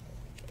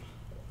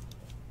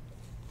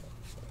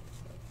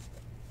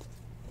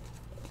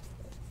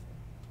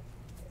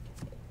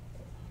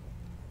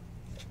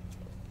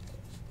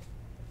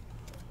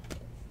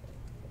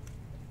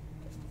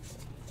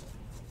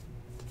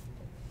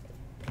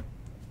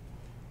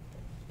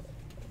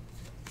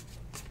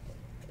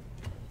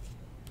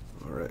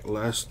 All right,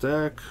 last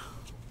stack.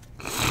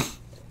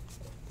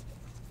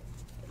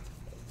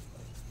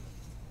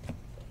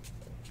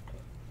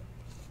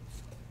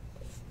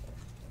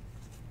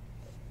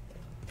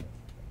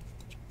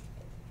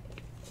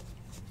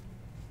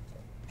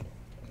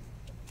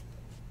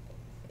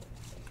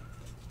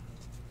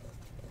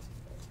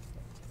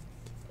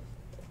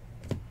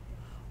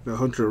 Got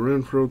Hunter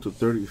Renfrow to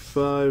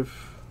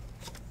 35.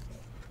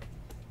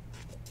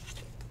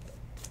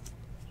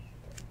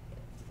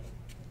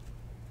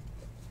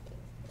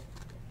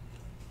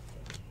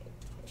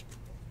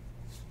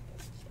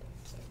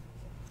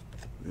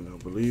 And I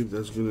believe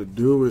that's going to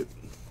do it.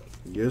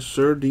 Yes,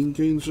 sir, Dean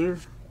Kane, sir.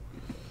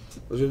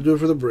 That's going to do it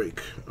for the break.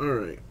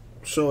 Alright.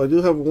 So I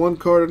do have one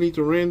card I need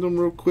to random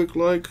real quick,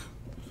 and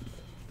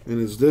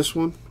it's this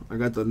one. I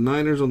got the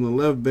Niners on the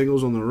left,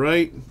 Bengals on the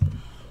right.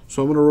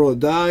 So I'm going to roll a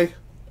die.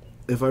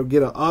 If I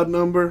get an odd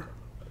number,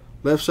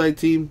 left side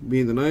team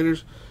being the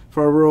Niners. If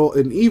I roll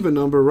an even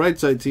number, right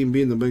side team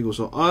being the Bengals.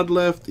 So odd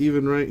left,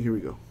 even right. Here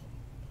we go.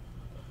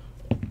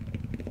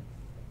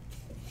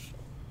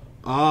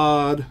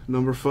 Odd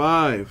number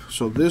 5.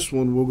 So this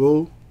one will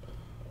go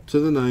to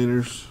the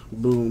Niners.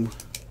 Boom.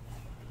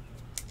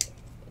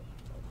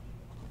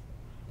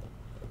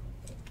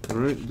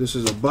 Alright, this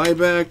is a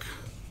buyback.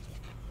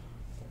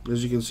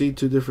 As you can see,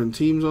 2 different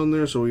teams on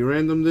there, so we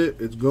randomed it.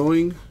 It's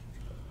going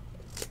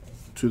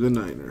to the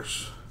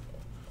Niners.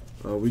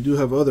 We do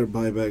have other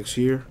buybacks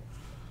here.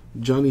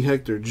 Johnny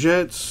Hector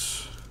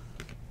Jets.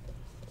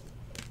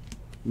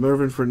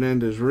 Mervin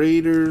Fernandez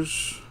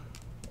Raiders.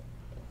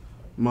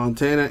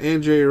 Montana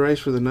and Jerry Rice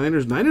for the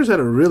Niners. Niners had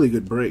a really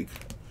good break.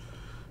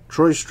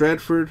 Troy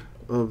Stratford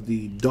of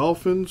the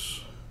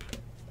Dolphins.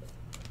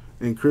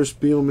 And Chris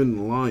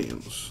Spielman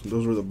Lions.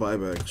 Those were the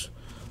buybacks.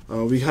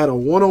 We had a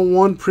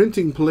 101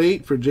 printing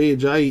plate for Jay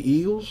Ajayi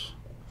Eagles.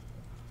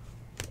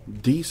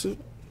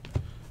 Decent.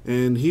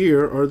 And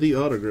here are the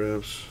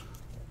autographs.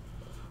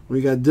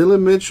 We got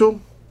Dylan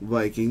Mitchell,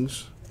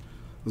 Vikings.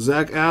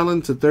 Zach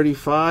Allen to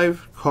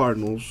 35,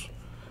 Cardinals.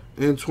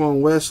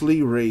 Antoine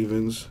Wesley,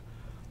 Ravens.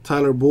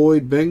 Tyler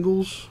Boyd,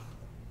 Bengals.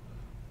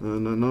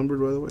 Not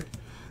numbered, by the way.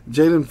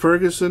 Jalen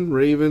Ferguson,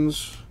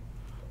 Ravens.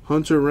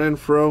 Hunter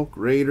Renfrow,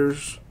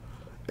 Raiders.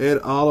 Ed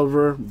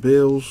Oliver,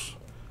 Bills.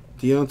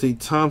 Deontay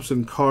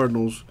Thompson,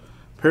 Cardinals.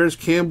 Paris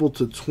Campbell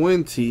to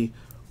 20,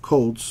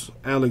 Colts.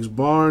 Alex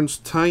Barnes,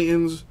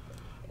 Titans.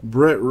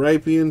 Brett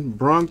Rypien,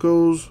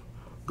 Broncos.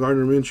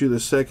 Gardner Minshew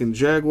II,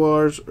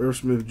 Jaguars. Irv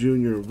Smith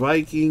Jr.,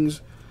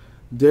 Vikings.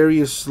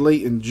 Darius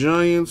Slayton,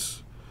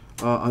 Giants.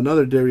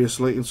 Another Darius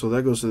Slayton, so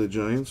that goes to the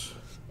Giants.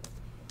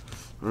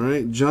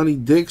 Alright, Johnny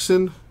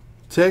Dixon,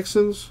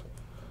 Texans.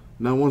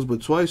 Not once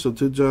but twice, so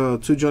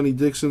two Johnny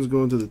Dixons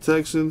going to the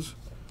Texans.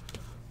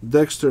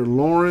 Dexter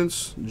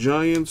Lawrence,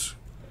 Giants.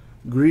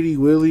 Greedy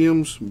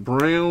Williams,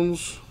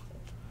 Browns.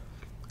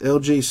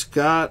 LJ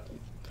Scott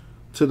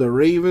to the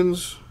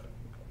Ravens.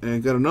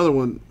 And got another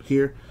one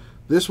here.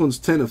 This one's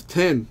 10 of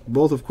 10.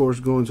 Both, of course,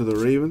 going to the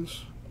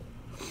Ravens.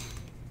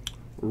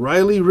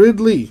 Riley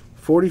Ridley,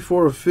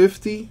 44 of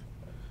 50.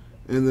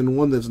 And then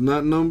one that's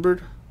not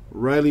numbered.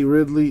 Riley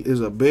Ridley is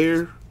a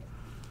Bear.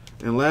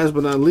 And last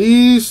but not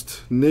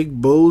least, Nick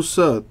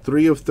Bosa,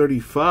 3 of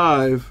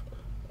 35.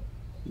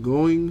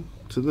 Going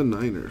to the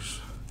Niners.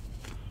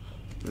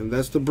 And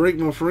that's the break,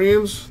 my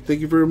friends. Thank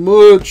you very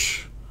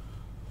much.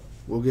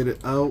 We'll get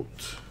it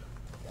out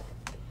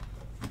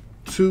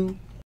to